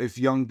don't know if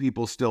young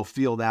people still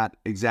feel that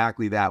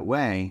exactly that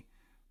way,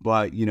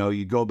 but,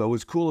 you go, but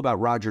what's cool about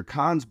Roger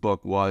Kahn's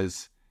book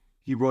was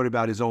he wrote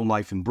about his own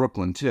life in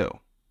Brooklyn too.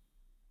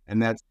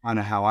 And that's kind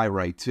of how I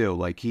write too.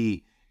 Like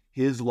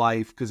his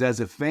life, because as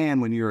a fan,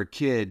 when you're a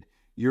kid,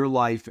 your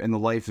life and the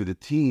life of the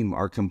team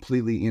are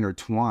completely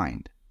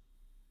intertwined.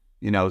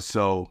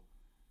 So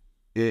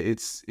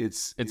it's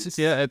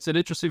an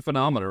interesting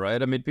phenomenon,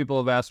 right? I mean, people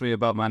have asked me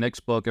about my Knicks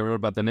book. I wrote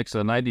about the Knicks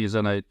in the 90s,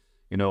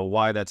 and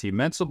why that team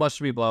meant so much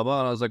to me, blah, blah.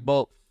 And I was like,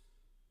 well,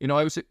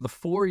 I was the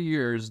 4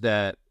 years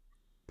that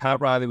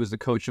Pat Riley was the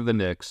coach of the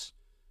Knicks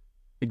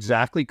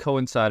exactly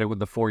coincided with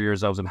the 4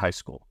 years I was in high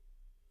school.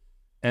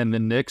 And the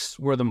Knicks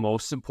were the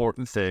most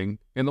important thing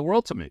in the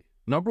world to me.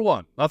 Number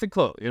one, nothing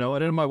close. And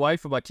then my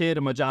wife and my kid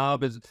and my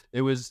job,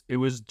 it was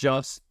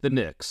just the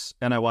Knicks.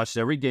 And I watched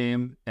every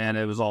game, and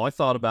it was all I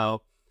thought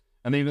about.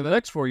 And then even the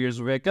next 4 years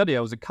of Van Gundy,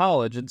 I was in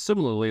college, and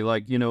similarly,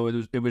 like,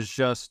 it was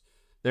just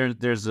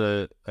there's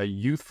a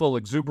youthful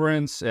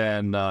exuberance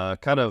and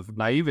kind of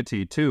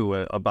naivety too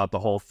about the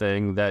whole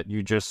thing that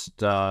you just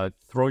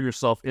throw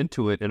yourself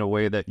into it in a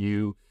way that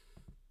you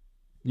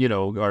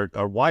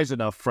are wise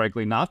enough,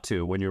 frankly, not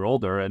to when you're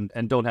older and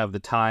don't have the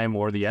time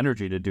or the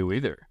energy to do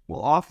either.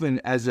 Well,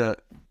 often I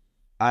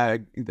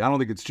don't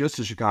think it's just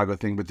a Chicago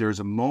thing, but there's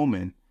a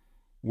moment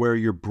where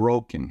you're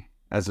broken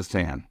as a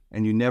fan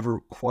and you never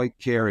quite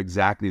care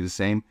exactly the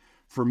same.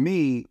 For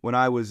me, when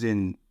I was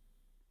in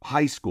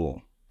high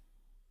school,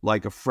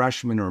 like a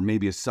freshman or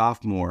maybe a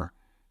sophomore,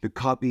 the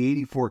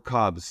 84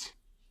 Cubs,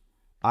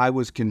 I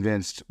was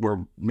convinced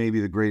were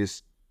maybe the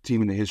greatest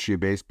team in the history of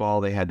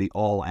baseball. They had the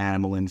all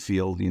animal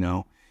infield,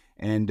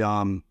 and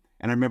I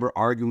remember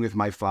arguing with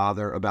my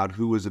father about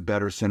who was a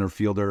better center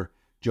fielder,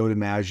 Joe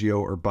DiMaggio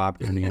or Bob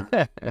Kinnear.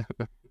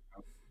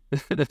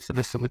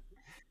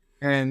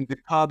 And the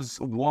Cubs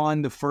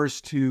won the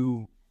first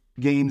 2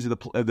 games of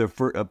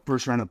the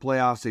first round of the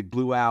playoffs. They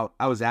blew out.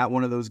 I was at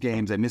one of those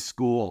games. I missed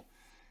school,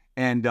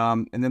 and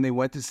then they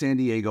went to San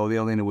Diego. They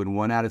only won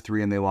 1 out of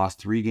 3, and they lost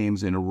 3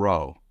 games in a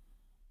row,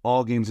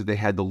 all games that they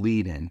had the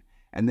lead in.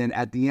 And then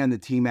at the end, the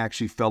team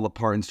actually fell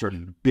apart and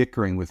started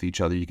bickering with each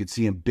other. You could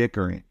see them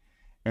bickering.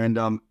 And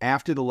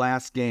after the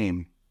last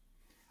game,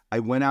 I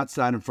went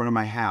outside in front of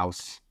my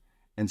house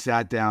and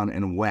sat down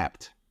and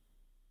wept,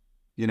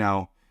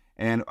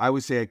 And I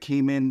would say I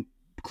came in,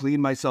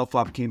 cleaned myself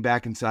up, came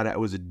back inside. I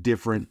was a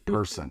different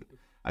person.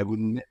 I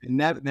would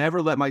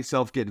never let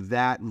myself get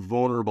that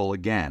vulnerable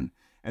again.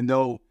 And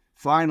though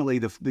finally,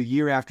 the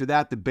year after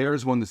that, the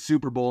Bears won the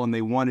Super Bowl, and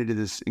they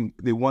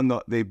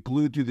they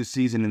blew through the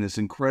season in this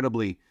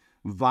incredibly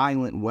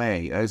violent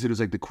way. As it was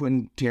like the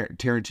Quentin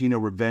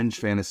Tarantino revenge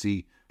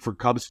fantasy for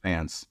Cubs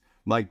fans.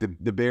 Like the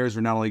Bears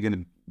were not only going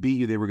to beat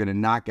you, they were going to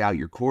knock out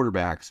your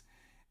quarterbacks.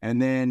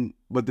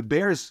 But the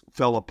Bears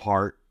fell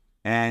apart,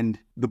 and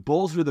the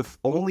Bulls were the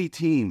only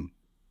team.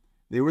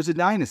 There was a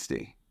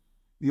dynasty,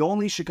 the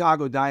only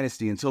Chicago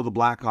dynasty until the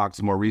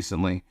Blackhawks more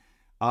recently.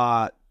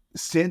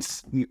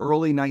 Since the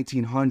early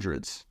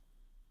 1900s,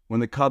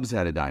 when the Cubs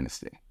had a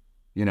dynasty,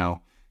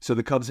 So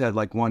the Cubs had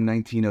like one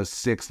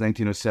 1906,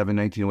 1907,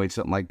 1908,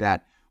 something like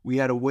that. We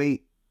had to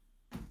wait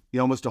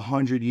almost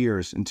 100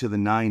 years into the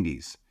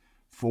 90s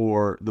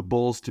for the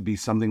Bulls to be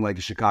something like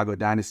a Chicago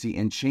dynasty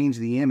and change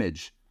the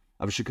image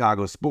of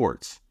Chicago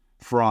sports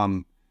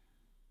from,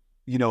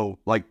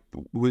 like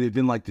would have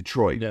been like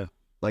Detroit,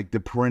 like the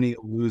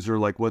perennial loser,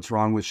 like what's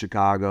wrong with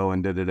Chicago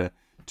and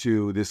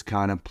to this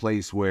kind of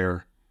place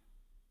where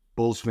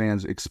Bulls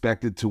fans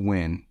expected to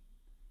win.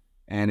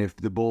 And if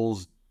the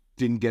Bulls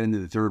didn't get into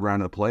the 3rd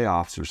round of the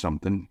playoffs or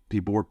something,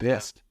 people were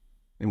pissed.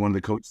 They wanted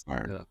the coach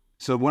fired. Yeah.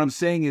 So what I'm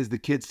saying is the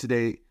kids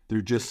today,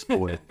 they're just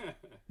spoiled.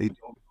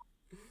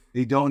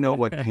 They don't know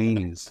what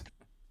pain is.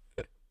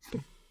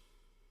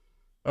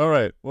 All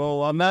right.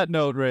 Well, on that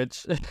note,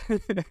 Rich,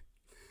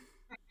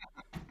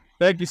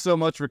 thank you so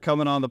much for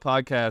coming on the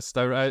podcast.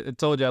 I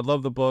told you I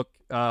love the book.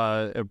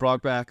 It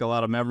brought back a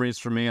lot of memories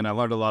for me, and I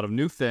learned a lot of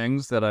new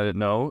things that I didn't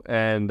know.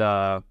 And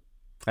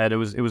it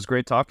was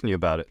great talking to you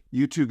about it.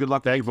 You too. Good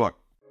luck with your book.